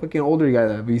fool, the fucking older guy,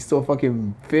 but he's still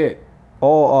fucking fit.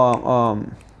 Oh,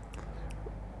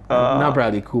 Not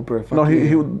Bradley Cooper. no,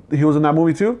 he was in that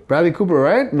movie too. Bradley Cooper,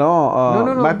 right? No,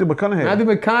 No. Matthew McConaughey. Matthew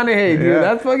McConaughey, dude. Yeah.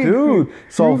 That's fucking Dude, cool.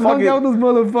 so You hung fucking- out with those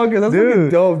motherfuckers. That's fucking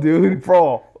dope, dude.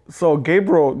 Bro, so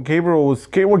Gabriel was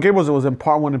in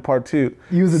part 1 and part 2.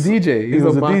 He was a DJ. He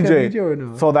was a Mafia DJ. or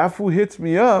no? So that fool hits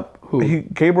me up. Who?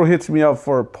 Gabriel hits me up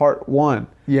for part 1.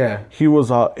 Yeah. He was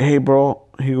hey bro,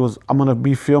 he goes, I'm gonna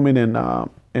be filming in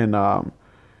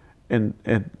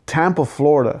Tampa,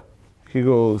 Florida. He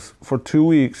goes, for 2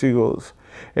 weeks. He goes,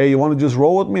 hey, you want to just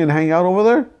roll with me and hang out over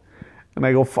there? And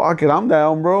I go, fuck it, I'm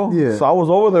down, bro. Yeah. So I was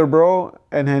over there, bro,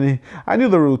 and then I knew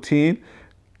the routine.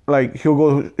 Like he'll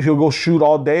go shoot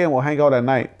all day and we'll hang out at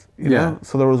night. You know?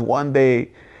 So there was one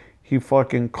day, he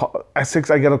fucking at 6.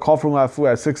 I get a call from that fool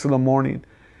at 6 in the morning.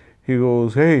 He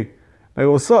goes, hey, I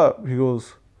go, what's up? He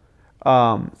goes,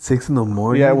 6 in the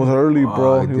morning. yeah, it was early,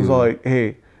 bro. Fuck, He was dude. like,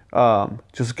 hey,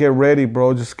 just get ready,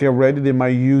 bro. Just get ready. They might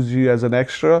use you as an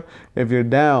extra if you're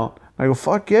down. I go,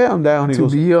 fuck yeah, I'm down. He To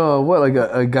goes, be what, like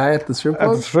a guy at the strip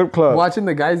club? at the strip club. Watching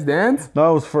the guys dance?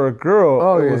 No, it was for a girl.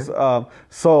 Oh, It yeah. was,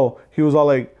 so he was all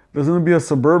like, there's gonna be a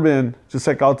Suburban just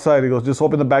like outside. He goes, just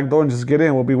open the back door and just get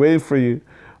in. We'll be waiting for you.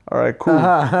 All right, cool.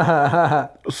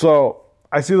 So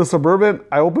I see the Suburban.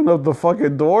 I open up the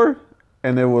fucking door,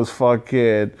 and it was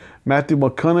fucking Matthew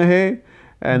McConaughey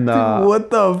and What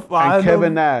the fuck? and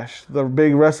Kevin Nash, the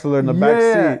big wrestler in the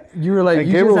back seat. You were like, And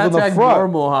you Gabriel just had was to in act the front.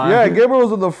 normal, huh? Yeah, Gabriel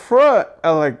was in the front.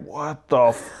 I'm like, what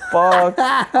the fuck?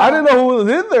 I didn't know who was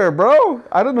in there, bro.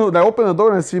 I didn't know. And I opened the door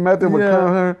and I see Matthew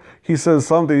McConaughey. He says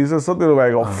something. He says something. I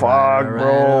go, fuck, bro.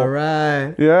 All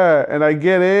right. Yeah, and I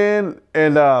get in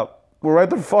and we're right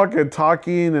there fucking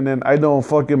talking, and then I know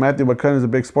fucking Matthew McConaughey is a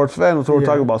big sports fan, so we're Yeah.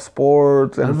 talking about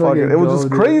sports and That's fucking. fucking It was dope, just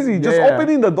dude. crazy, just Yeah.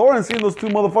 opening the door and seeing those two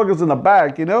motherfuckers in the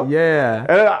back, you know. Yeah.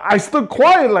 And I stood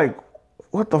quiet, like,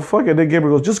 what the fuck? And then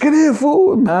Gabriel goes, just get in,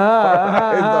 fool.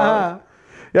 Yeah,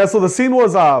 so the scene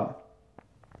was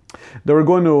they were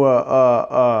going to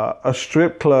a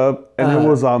strip club, and it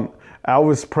was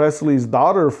Elvis Presley's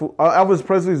daughter, Elvis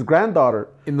Presley's granddaughter.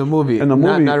 In the movie. In the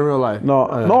movie. Not in real life. No,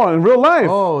 in real life.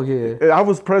 Oh, okay.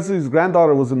 Elvis Presley's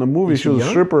granddaughter was in the movie. She was a young?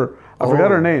 stripper. I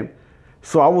forgot her name.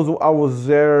 So I was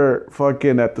there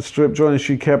fucking at the strip joint, and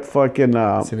she kept fucking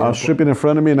stripping in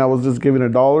front of me, and I was just giving her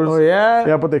dollars. Oh, yeah?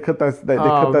 Yeah, but they cut that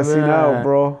Oh, scene out, man.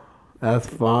 bro. That's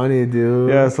funny, dude.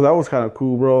 Yeah, so that was kind of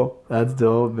cool, bro. That's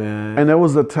dope, man. And there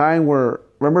was the time where,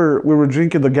 remember, we were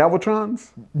drinking the Galvatrons?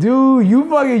 Dude, you're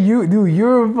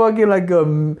fucking like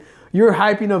you're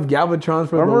hyping up Galvatrons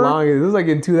for Remember? the longest. This was like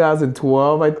in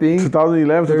 2012, I think.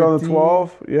 2011,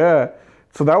 2012. Yeah.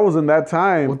 So that was in that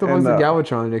time. What the fuck's a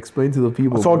Galvatron? Explain to the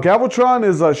people. So a bro. Galvatron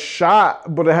is a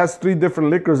shot, but it has 3 different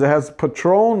liquors. It has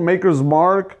Patron, Maker's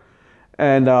Mark,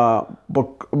 and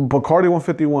Bacardi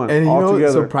 151 and you all know,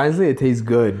 together. surprisingly, it tastes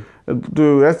good.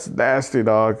 Dude, that's nasty,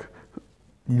 dog.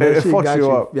 That It shit fucks got you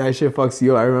up. Yeah, that shit fucks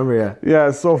you up. I remember, yeah.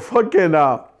 Yeah, so fucking,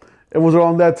 it was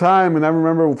around that time, and I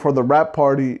remember for the rap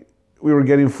party, we were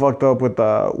getting fucked up with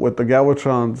the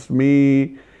Galvatrons.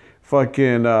 Me,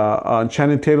 fucking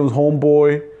Channing Tatum's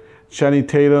homeboy, Channing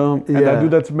Tatum, and that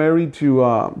dude that's married to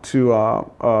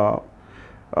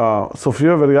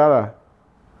Sofia Vergara.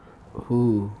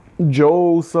 Who?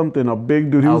 Joe something, a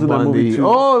big dude. He was in that movie too.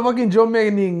 Oh, fucking Joe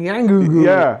Manganiello.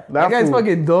 Yeah, that guy's fool.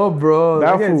 fucking dope, bro.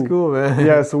 That guy's fool. cool, man.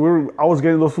 Yeah, so I was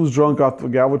getting those fools drunk off the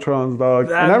Galvatrons, dog.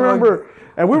 And I remember,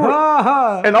 and we were,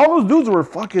 and all those dudes were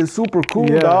fucking super cool,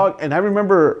 dog. And I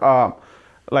remember,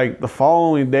 like the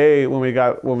following day when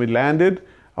we landed,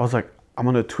 I was like, I'm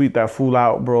gonna tweet that fool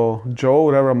out, bro. Joe,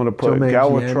 whatever. I'm gonna put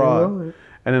Galvatron.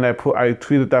 And then I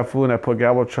tweeted that fool and I put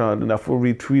Galvatron and that fool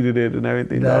retweeted it and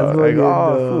everything. That's like,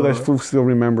 fool, that fool still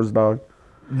remembers, dog.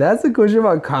 That's the cool shit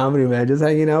about comedy, man. Just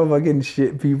hanging out with fucking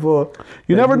shit people.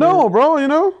 You never know, bro, you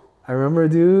know? I remember,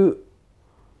 dude,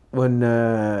 when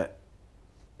the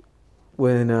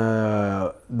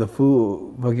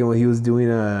fool, fucking, when he was doing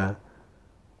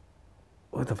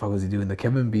what the fuck was he doing? The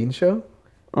Kevin Bean show?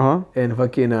 Uh-huh. And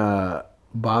fucking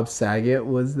Bob Saget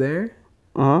was there.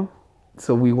 Uh-huh.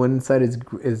 So we went inside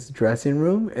his dressing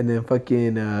room, and then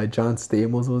fucking John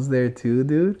Stamos was there too,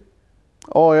 dude.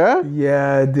 Oh yeah?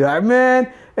 Yeah, dude.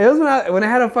 Man, it was when I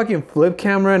had a fucking flip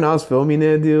camera and I was filming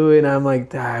it, dude. And I'm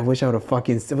like, I wish I would have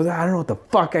fucking. I don't know what the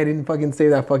fuck I didn't fucking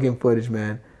save that fucking footage,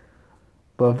 man.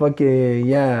 But fucking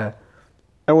yeah.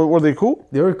 And were they cool?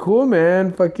 They were cool,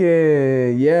 man.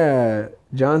 Fucking yeah.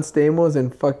 John Stamos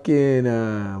and fucking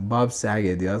Bob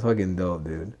Saget, dude. That's fucking dope,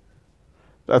 dude.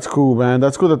 That's cool, man.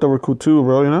 That's cool that they were cool too,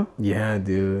 bro, you know? Yeah,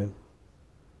 dude.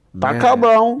 Taka,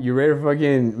 bro. You ready for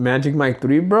fucking Magic Mike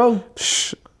 3, bro?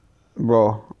 Shh.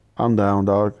 Bro, I'm down,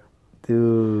 dog.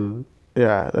 Dude.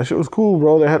 Yeah, that shit was cool,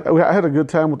 bro. I had a good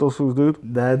time with those fools, dude.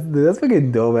 That's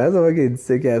fucking dope, man. That's a fucking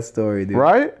sick ass story, dude.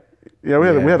 Right? Yeah, we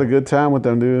had a good time with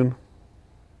them, dude.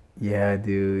 Yeah,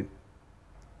 dude.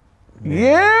 Man.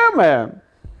 Yeah, man.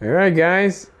 All right,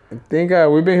 guys. I think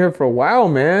we've been here for a while,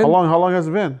 man. How long has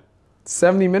it been?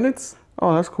 70 minutes?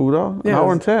 Oh, that's cool, dog. Yeah, an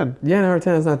hour and 10. Yeah, an hour and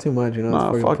 10 is not too much, you know.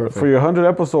 Nah, it's fuck perfect. for your 100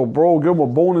 episode, bro. Give them a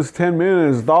bonus 10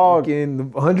 minutes, dog.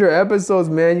 Fucking 100 episodes,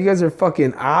 man. You guys are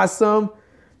fucking awesome.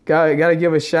 Gotta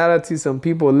give a shout out to some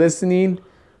people listening.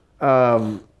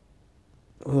 Who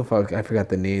the fuck? I forgot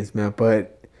the names, man.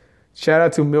 But shout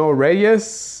out to Mil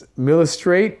Reyes,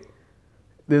 Millistrate.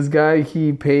 This guy,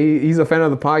 he's a fan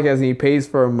of the podcast and he pays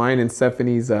for mine and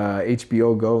Stephanie's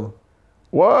HBO Go.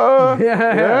 What?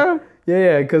 Yeah.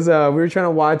 Yeah, because we were trying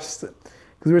to watch, because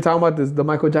we were talking about the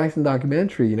Michael Jackson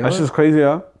documentary, you know? That's just crazy,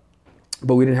 huh?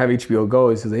 But we didn't have HBO Go.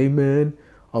 He says, hey, man,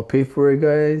 I'll pay for it,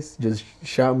 guys. Just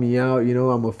shout me out. You know,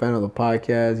 I'm a fan of the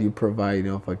podcast. You provide, you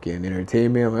know, fucking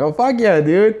entertainment. I'm like, oh, fuck yeah,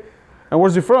 dude. And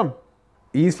where's he from?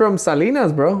 He's from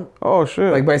Salinas, bro. Oh,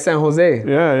 shit. Like by San Jose.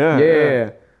 Yeah.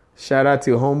 Shout out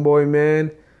to homeboy, man.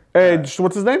 Hey,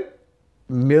 what's his name?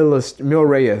 Mil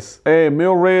Reyes. Hey,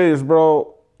 Mil Reyes,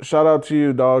 bro. Shout out to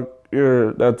you, dog.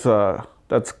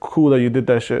 That's cool that you did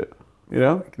that shit. You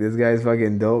know? This guy's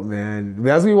fucking dope, man.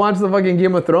 That's we watch the fucking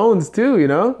Game of Thrones too, you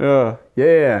know?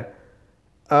 Yeah.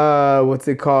 What's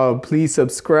it called? Please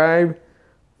subscribe.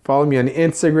 Follow me on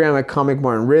Instagram at Comic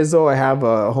Martin Rizzo. I have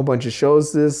a whole bunch of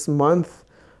shows this month.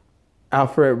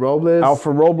 Alfred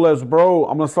Robles, bro.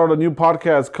 I'm gonna start a new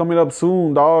podcast coming up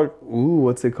soon, dog. Ooh,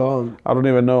 what's it called? I don't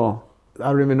even know.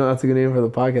 I don't even know. That's a good name for the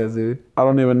podcast, dude. I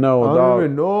don't even know, dog. I don't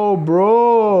even know,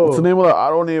 bro. What's the name of the I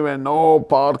don't even know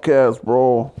podcast,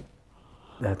 bro?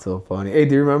 That's so funny. Hey,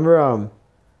 do you remember? I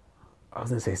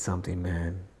was gonna say something,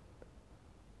 man.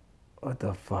 What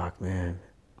the fuck, man?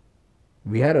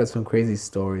 We had some crazy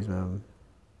stories, man.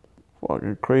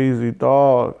 Fucking crazy,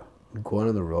 dog. I'm going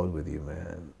on the road with you,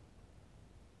 man.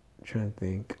 I'm trying to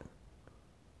think. I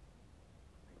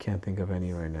can't think of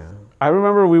any right now. I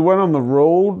remember we went on the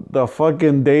road the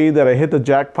fucking day that I hit the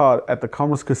jackpot at the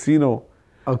Commerce Casino.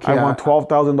 Okay. I won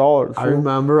 $12,000. I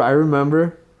remember.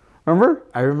 Remember?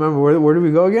 I remember. Where did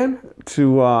we go again?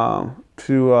 To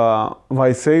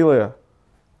Visalia.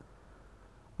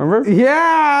 Remember?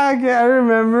 Yeah, I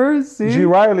remember. See? G.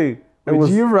 Riley. It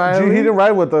was G. Riley. He didn't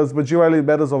ride with us, but G. Riley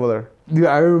met us over there. Dude,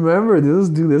 I remember.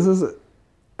 This is.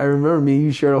 I remember me and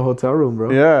you shared a hotel room, bro.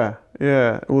 Yeah.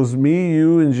 It was me,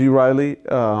 you, and G. Riley.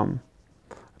 I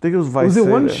think it was Visalia. Was it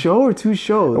one show or two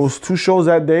shows? It was 2 shows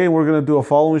that day, and we are going to do a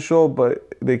following show,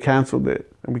 but they canceled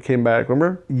it. And we came back,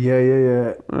 remember?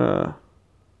 Yeah.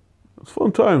 It's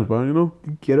fun times, man, you know?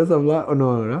 ¿Quieres hablar? Oh,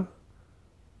 no, ¿verdad?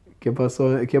 ¿Qué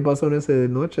pasó en esa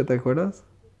noche? ¿Te acuerdas?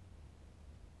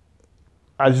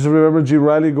 I just remember G.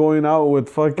 Riley going out with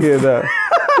fucking...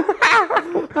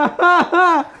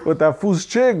 With that fool's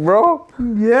chick, bro.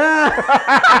 Yeah.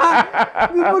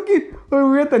 The fucking, when we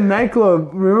were at the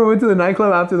nightclub. Remember we went to the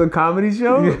nightclub after the comedy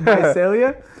show? Yeah.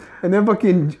 Visalia? And then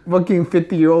fucking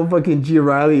 50-year-old fucking G.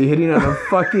 Riley hitting on a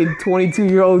fucking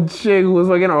 22-year-old chick who was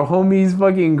fucking our homie's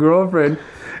fucking girlfriend.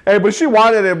 Hey, but she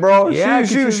wanted it, bro. Yeah,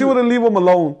 she wouldn't leave him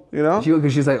alone, you know?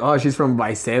 Because she's like, oh, she's from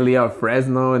Visalia or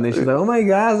Fresno. And then she's like, oh my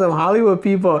God, some Hollywood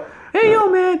people. Hey, yo,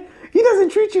 man, he doesn't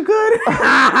treat you good. This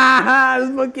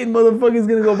fucking motherfucker's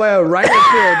gonna go buy a rhino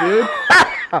pill, dude.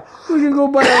 We can go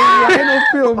buy a rhino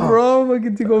pill, bro.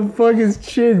 Fucking to go fuck his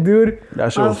chick, dude.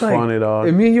 That shit was funny, dog.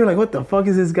 And me and you were like, what the fuck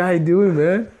is this guy doing,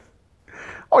 man?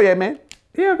 Oh, yeah, man.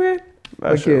 Yeah, man.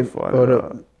 That shit was funny, Hold dog.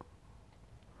 up.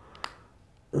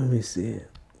 Let me see it.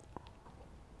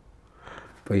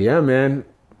 But yeah, man.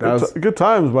 That was Good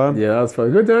times, man. Yeah, that was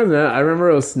fun. Good times, man. I remember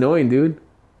it was snowing, dude.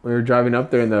 We were driving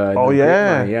up there in the. Oh, the yeah.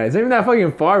 grapevine. Yeah, it's not even that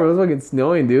fucking far, but it was fucking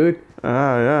snowing, dude.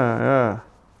 Yeah.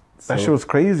 That So- shit was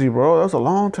crazy, bro. That was a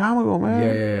long time ago, man.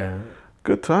 Yeah.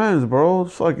 Good times, bro.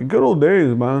 It's like good old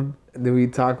days, man. Did we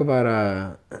talk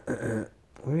about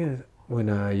when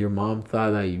your mom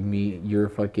thought that you're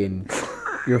fucking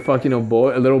a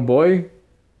little boy?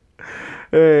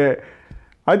 Hey,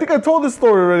 I think I told this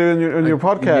story already in your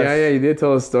podcast. Yeah, you did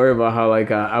tell a story about how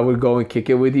like I would go and kick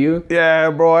it with you.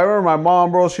 Yeah, bro. I remember my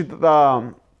mom, bro. She, if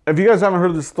you guys haven't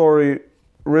heard this story,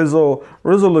 Rizzo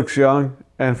looks young,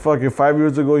 and fucking 5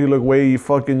 years ago he looked way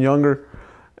fucking younger,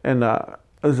 and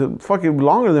was it fucking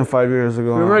longer than 5 years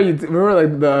ago? Remember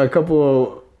like a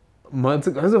couple months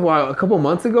ago? It was a while. A couple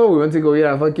months ago, we went to go eat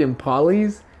at fucking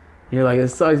Polly's. You're like, it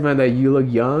sucks, man, that you look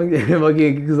young.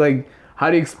 Because like, how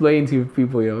do you explain to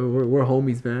people, you know, we're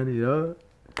homies, man, you know?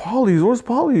 Polly's, where's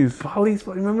Polly's? Polly's,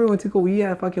 remember we went to go eat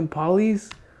at fucking Polly's?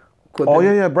 Oh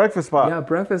yeah, breakfast spot. Yeah,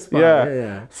 breakfast spot. Yeah.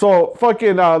 Yeah. So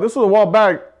fucking this was a while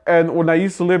back, and when I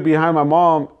used to live behind my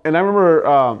mom, and I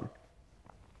remember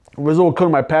Rizzo would come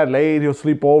to my pad late, he'll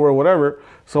sleep over or whatever.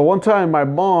 So one time my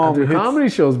mom After comedy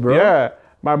shows, bro. Yeah.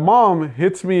 My mom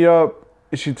hits me up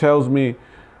and she tells me,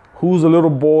 who's the little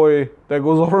boy that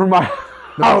goes over my house?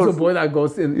 There's a boy that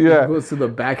goes goes to the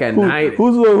back at night.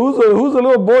 Who's the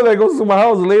little boy that goes to my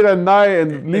house late at night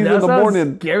and leaves in the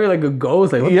morning? Scary like a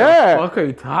ghost. Like, what Yeah. the fuck are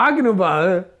you talking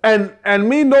about? And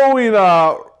me knowing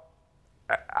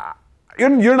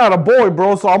you're not a boy,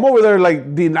 bro, so I'm over there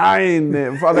like denying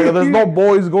it. Like, there's no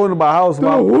boys going to my house,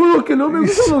 man. Juro que no me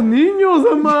gustan los niños,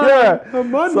 amá. Yeah,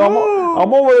 Amá, so no.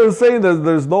 I'm over there saying that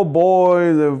there's no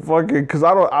boys and fucking, cause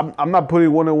I'm not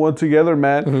putting one and one together,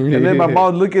 man. And then my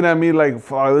mom's looking at me like,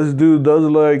 fuck, this dude does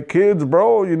look like kids,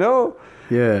 bro, you know?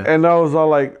 Yeah. And I was all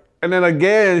like, and then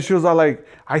again, she was all like,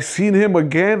 I seen him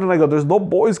again, and I go, there's no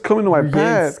boys coming to my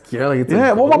pad. Scared, like it's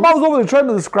Yeah, a well, my ghost. mom was over there trying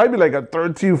to describe me like a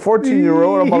 13,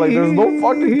 14-year-old. I'm like, there's no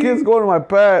fucking kids going to my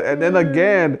pad. And then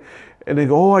again, and they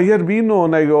go, oh, ayer vino.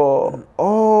 And I go,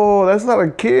 oh, that's not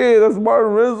a kid. That's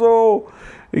Martin Rizzo.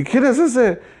 ¿Y quién es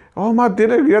ese? Oh, ya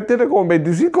tiene como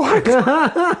 25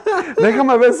 años.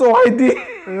 Déjame ver su ID.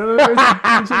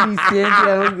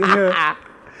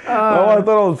 Oh, I thought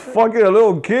I was fucking a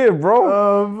little kid, bro.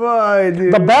 Oh, boy,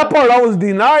 dude. The bad part, I was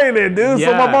denying it, dude.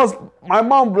 Yeah. So my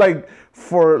mom, like,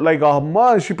 for like a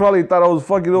month, she probably thought I was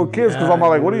fucking little kids because I'm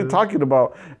like, what are you talking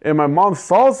about? And my mom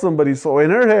saw somebody, so in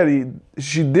her head,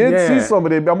 she did see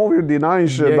somebody. I'm over here denying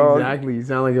shit, Yeah, dog. exactly. You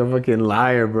sound like a fucking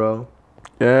liar, bro.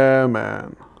 Yeah,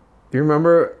 man. Do you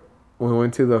remember when we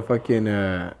went to the fucking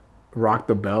Rock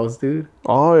the Bells, dude?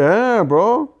 Oh yeah,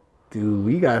 bro. Dude,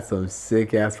 we got some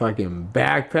sick ass fucking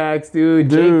backpacks, dude.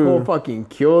 J. Dude. Cole fucking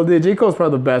killed it. J. Cole's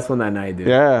probably the best one that night, dude.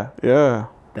 Yeah.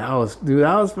 That was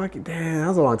fucking, damn, that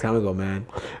was a long time ago, man.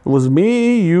 It was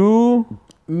me, you,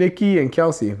 Nikki and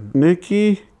Kelsey.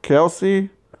 Nikki, Kelsey.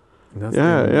 That's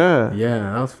Yeah, good. yeah.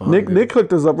 Yeah, that was fun. Nick dude.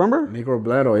 hooked us up, remember? Nick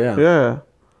Robledo, yeah. Yeah.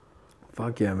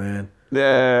 Fuck yeah, man.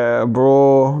 Yeah,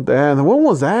 bro. Damn, when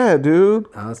was that, dude?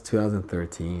 That was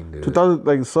 2013, dude. 2000,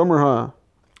 like summer, huh?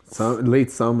 Late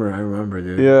summer, I remember,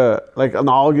 dude. Yeah, like in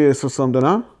August or something,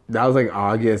 huh? That was like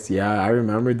August, yeah. I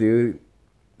remember, dude.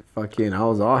 Fucking, I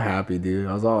was all happy, dude.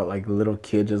 I was all like a little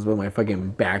kid just with my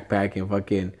fucking backpack and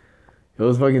fucking. It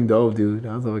was fucking dope, dude.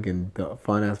 That was a fucking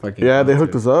fun ass fucking. Yeah, they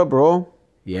hooked concert. us up, bro.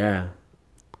 Yeah.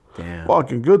 Damn.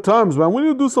 Fucking good times, man. We need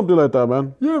to do something like that,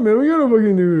 man. Yeah, man, we gotta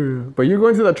fucking do it. But you're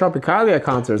going to the Tropicalia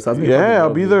concert, so that's gonna be fucking Yeah, I'll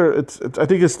dope, be dude. there. It's I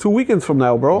think it's 2 weekends from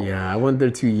now, bro. Yeah, I went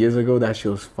there 2 years ago. That shit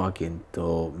was fucking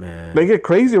dope, man. They get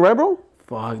crazy, right, bro?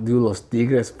 Fuck, dude, Los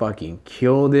Tigres fucking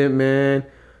killed it, man.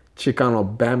 Chicano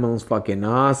Batman was fucking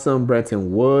awesome.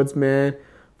 Bretton Woods, man.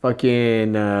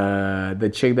 Fucking the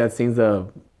chick that sings the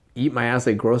Eat My Ass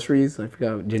Like Groceries. I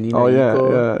forgot Janina. Oh yeah,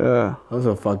 Iko. yeah. That was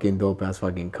a fucking dope ass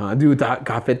fucking con. Dude,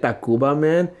 Café Tacuba,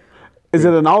 man. Is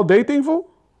it an all day thing, fool?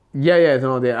 Yeah, it's an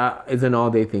all day. It's an all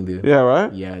day thing, dude. Yeah,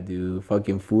 right. Yeah, dude.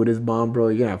 Fucking food is bomb, bro.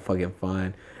 You're gonna have fucking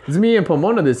fun. It's me and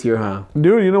Pomona this year, huh?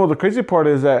 Dude, you know what the crazy part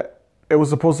is that it was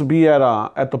supposed to be at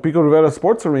the Pico Rivera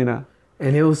Sports Arena.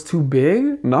 And it was too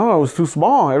big? No, it was too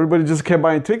small. Everybody just kept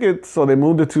buying tickets, so they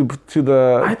moved it to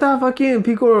the. I thought fucking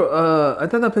Pico, I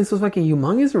thought that place was fucking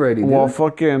humongous already, dude. Well,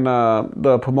 fucking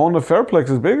the Pomona Fairplex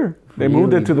is bigger. They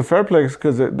moved it to the Fairplex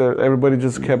because everybody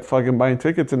just kept fucking buying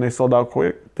tickets and they sold out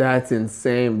quick. That's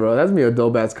insane, bro. That's me a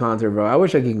dope ass concert, bro. I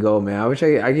wish I could go, man. I wish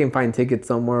I can find tickets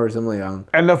somewhere or something like that.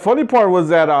 And the funny part was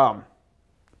that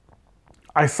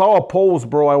I saw a post,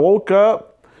 bro. I woke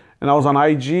up and I was on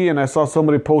IG and I saw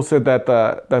somebody posted that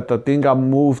the thing got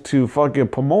moved to fucking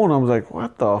Pomona. I was like,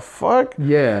 what the fuck?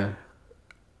 Yeah.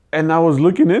 And I was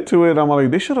looking into it. I'm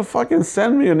like, they should have fucking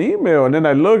sent me an email. And then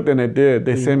I looked and it did.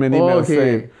 They sent me an email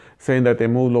saying that they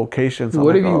moved locations.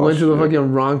 What if you went to the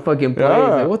fucking wrong fucking place? Yeah.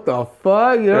 Like, what the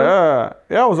fuck? You know?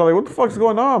 Yeah. I was like, what the fuck's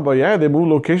going on? But yeah, they moved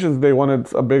locations. They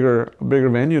wanted a bigger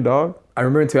venue, dog. I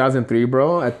remember in 2003,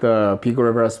 bro, at the Pico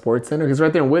Rivera Sports Center. Because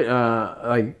right there in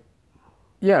right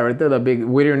there, the big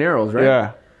Whittier Narrows, right?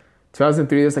 Yeah.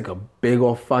 2003, there's like a big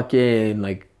old fucking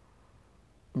like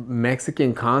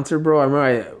Mexican concert, bro. I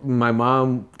remember my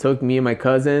mom took me and my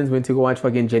cousins, went to go watch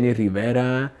fucking Jenny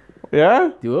Rivera.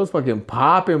 Yeah? Dude, it was fucking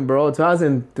popping, bro.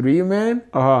 2003, man.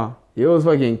 Uh-huh. It was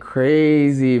fucking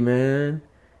crazy, man.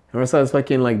 I saw this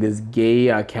fucking like this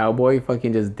gay cowboy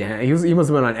fucking just dance. He must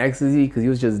have been on ecstasy because he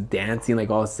was just dancing like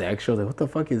all sexual. Like, what the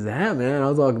fuck is that, man? I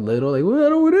was all little, like,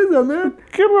 what is that, man?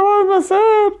 ¿Qué me vas a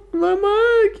hacer?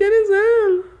 Mamá, ¿quién es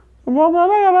él?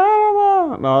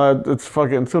 No, it's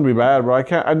gonna be bad, bro.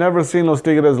 I never seen Los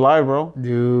Tigres live, bro.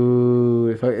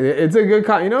 Dude, it's a good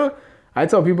you know, I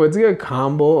tell people it's a good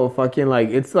combo of fucking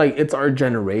it's our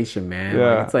generation, man.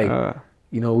 Yeah, like, it's like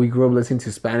you know, we grew up listening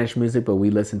to Spanish music, but we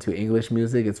listen to English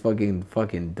music. It's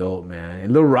fucking dope, man.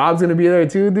 And Lil Rob's gonna be there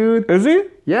too, dude. Is he?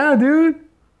 Yeah, dude.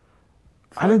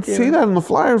 I didn't see that in the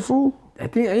flyer, fool. I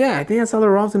think I saw Lil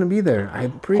Rob's gonna be there.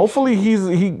 I'm pretty. Hopefully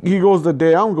he goes the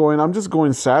day I'm going. I'm just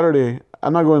going Saturday.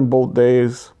 I'm not going both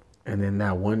days. And then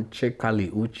that one chick, Kali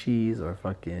Uchis or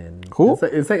fucking. Who?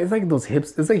 It's like those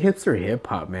hips. It's like hipster hip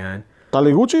hop, man.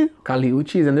 Taliguchi? Kali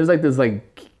Uchis, and there's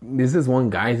this one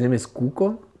guy. His name is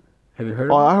Cuco. Have you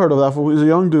heard of him? I heard of that fool. He's a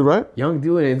young dude, right? Young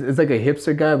dude, and it's like a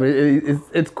hipster guy, but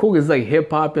it's cool. It's like hip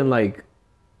hop and like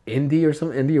indie or some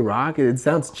indie rock. It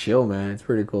sounds chill, man. It's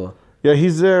pretty cool. Yeah,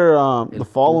 he's there the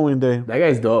following day. That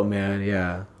guy's dope, man.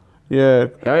 Yeah. Yeah.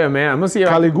 Hell yeah, man. I'm gonna see.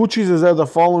 Kaliguchi's is there the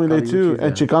following day too,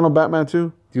 and Chicano Batman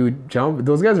too. Dude,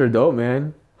 those guys are dope,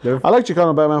 man. I like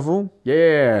Chicano Batman, fool.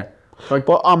 Yeah.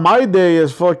 But on my day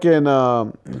is fucking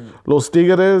Los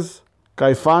Tigres,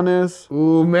 Caifanes.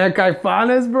 Ooh, man,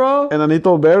 Caifanes, bro.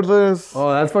 Enanito Verdes.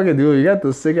 Oh, that's fucking dude. You got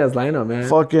the sick ass lineup, man.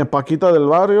 Fucking Paquita del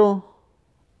Barrio.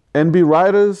 NB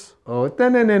Riders. Oh, oh,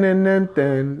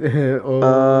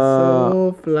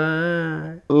 so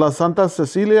fly. La Santa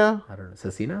Cecilia. I don't know.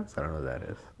 Cecinas? I don't know what that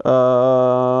is.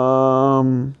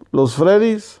 Los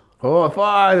Freddys. Oh,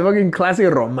 fuck. Fucking classic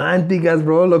románticas,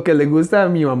 bro. Lo que le gusta a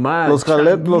mi mamá. Los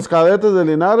Cadetes de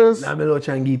Linares. Dámelo,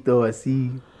 changuito,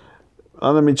 así.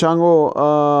 Anda, mi chango.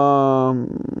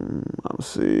 Let's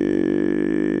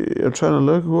see. I'm trying to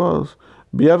look. Who else?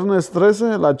 Viernes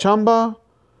 13. La Chamba.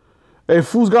 Hey,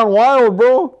 Fool's Gone Wild,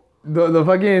 bro. The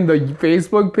fucking the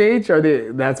Facebook page?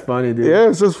 That's funny, dude. Yeah,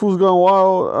 it says Fool's Gone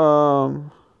Wild.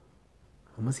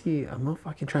 I'm gonna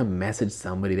fucking try and message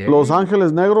somebody there. Los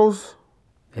Ángeles Negros.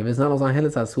 If it's not Los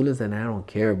Ángeles Azules, then I don't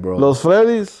care, bro. Los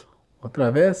Freddys.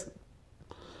 Otra vez?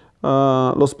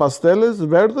 Los Pasteles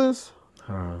Verdes.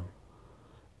 I don't know.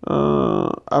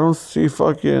 I don't see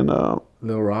fucking.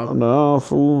 Lil Rob? No,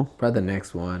 fool. Probably the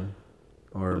next one.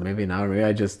 Or maybe not. Maybe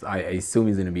I assume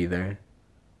he's gonna be there.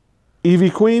 Evie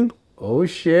Queen. Oh,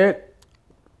 shit.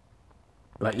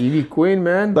 Like Evie Queen,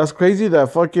 man. That's crazy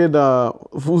that fucking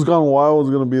Fool's Gone Wild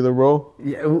is gonna be there, bro.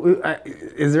 Yeah,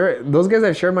 is there... Those guys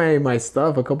have shared my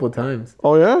stuff a couple of times.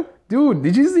 Oh, yeah? Dude,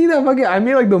 did you see that fucking... I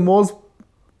made like the most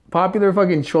popular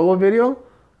fucking Cholo video.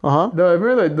 Uh-huh.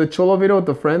 Remember the Cholo video with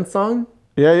the Friends song?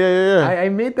 Yeah. I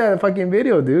made that fucking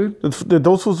video, dude. Did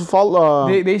those fools follow?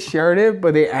 They shared it,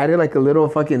 but they added like a little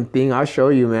fucking thing. I'll show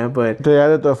you, man. But they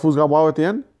added the Fool's Gone Wild at the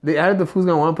end? They added the Fool's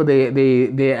Gone Wild, but they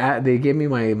gave me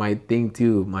my thing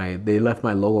too. They left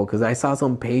my logo because I saw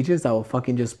some pages that will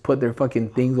fucking just put their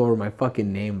fucking things over my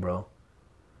fucking name, bro.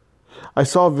 I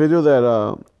saw a video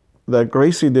that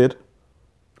Gracie did.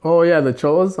 Oh yeah, the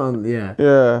Cholos on yeah.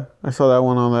 Yeah, I saw that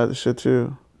one on that shit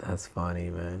too. That's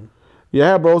funny, man.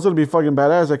 Yeah, bro, it's gonna be fucking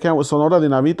badass. I can't with Sonora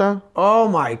Dinamita. Oh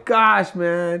my gosh,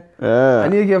 man. Yeah. I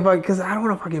need to get fucking, because I don't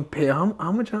want to fucking pay. How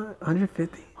much?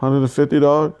 150 $150,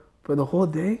 dog. for the whole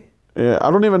day? Yeah,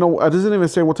 I don't even know. I doesn't even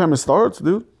say what time it starts,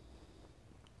 dude.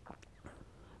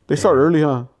 They start early,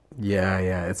 huh?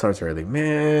 Yeah, it starts early.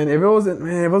 Man, if it wasn't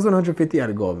 150,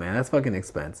 I'd go, man. That's fucking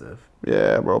expensive.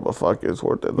 Yeah, bro, but fuck it, it's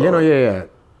worth it, though. Yeah. You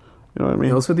know what I mean?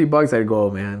 Those $50, I'd go,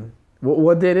 man.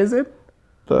 What date is it?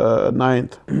 The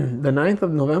 9th. The 9th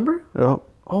of November? Yeah.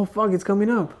 Oh, fuck, it's coming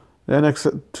up. Yeah, next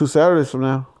 2 Saturdays from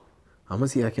now. I'm gonna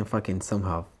see if I can fucking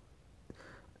somehow.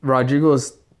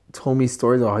 Rodrigo's told me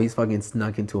stories of how he's fucking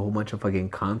snuck into a whole bunch of fucking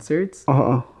concerts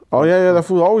Uh-huh. Oh, yeah, that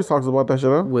fool always talks about that shit,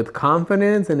 huh? with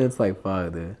confidence, and it's like,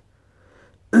 fuck, dude.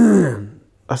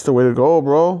 That's the way to go,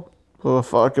 bro. Oh,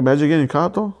 fuck, imagine getting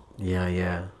caught, though.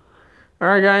 Yeah. All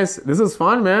right, guys, this is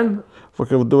fun, man.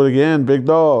 Fucking we'll do it again, big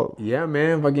dog. Yeah,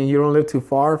 man. Fucking, you don't live too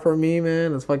far from me,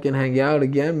 man. Let's fucking hang out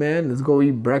again, man. Let's go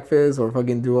eat breakfast or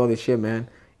fucking do all this shit, man.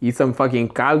 Eat some fucking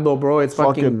caldo, bro. It's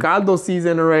fucking caldo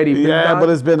season already. Yeah, but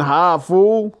it's been hot,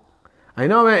 fool. I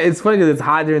know, man. It's funny because it's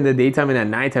hot during the daytime and at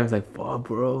nighttime it's like, fuck,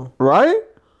 bro. Right?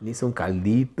 Need some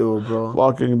caldito, bro.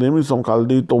 Fucking give me some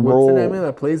caldito, bro. What's the name of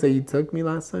that place that you took me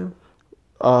last time?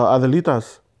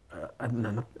 Adelitas.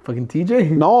 No, fucking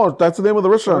TJ? No, that's the name of the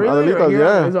restaurant. Really? Adelitas, Right here?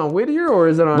 yeah. Is it on Whittier or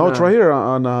is it on? No, it's right here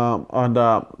on La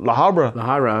Habra. La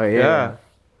Habra, yeah.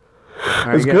 All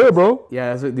right, It's guys. good, bro.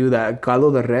 Yeah, that's what do that.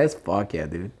 Caldo de res, fuck yeah,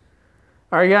 dude.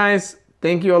 All right, guys.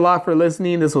 Thank you a lot for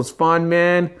listening. This was fun,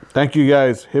 man. Thank you,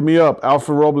 guys. Hit me up.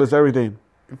 Alfred Robles, everything.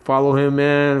 Follow him,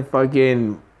 man.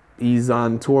 Fucking, he's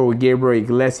on tour with Gabriel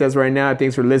Iglesias right now.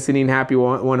 Thanks for listening. Happy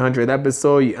 100th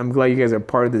episode. I'm glad you guys are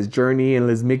part of this journey, and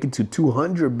let's make it to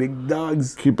 200, big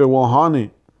dogs. Keep it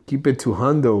 100. Keep it to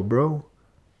hundo, bro.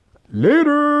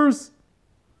 Laters.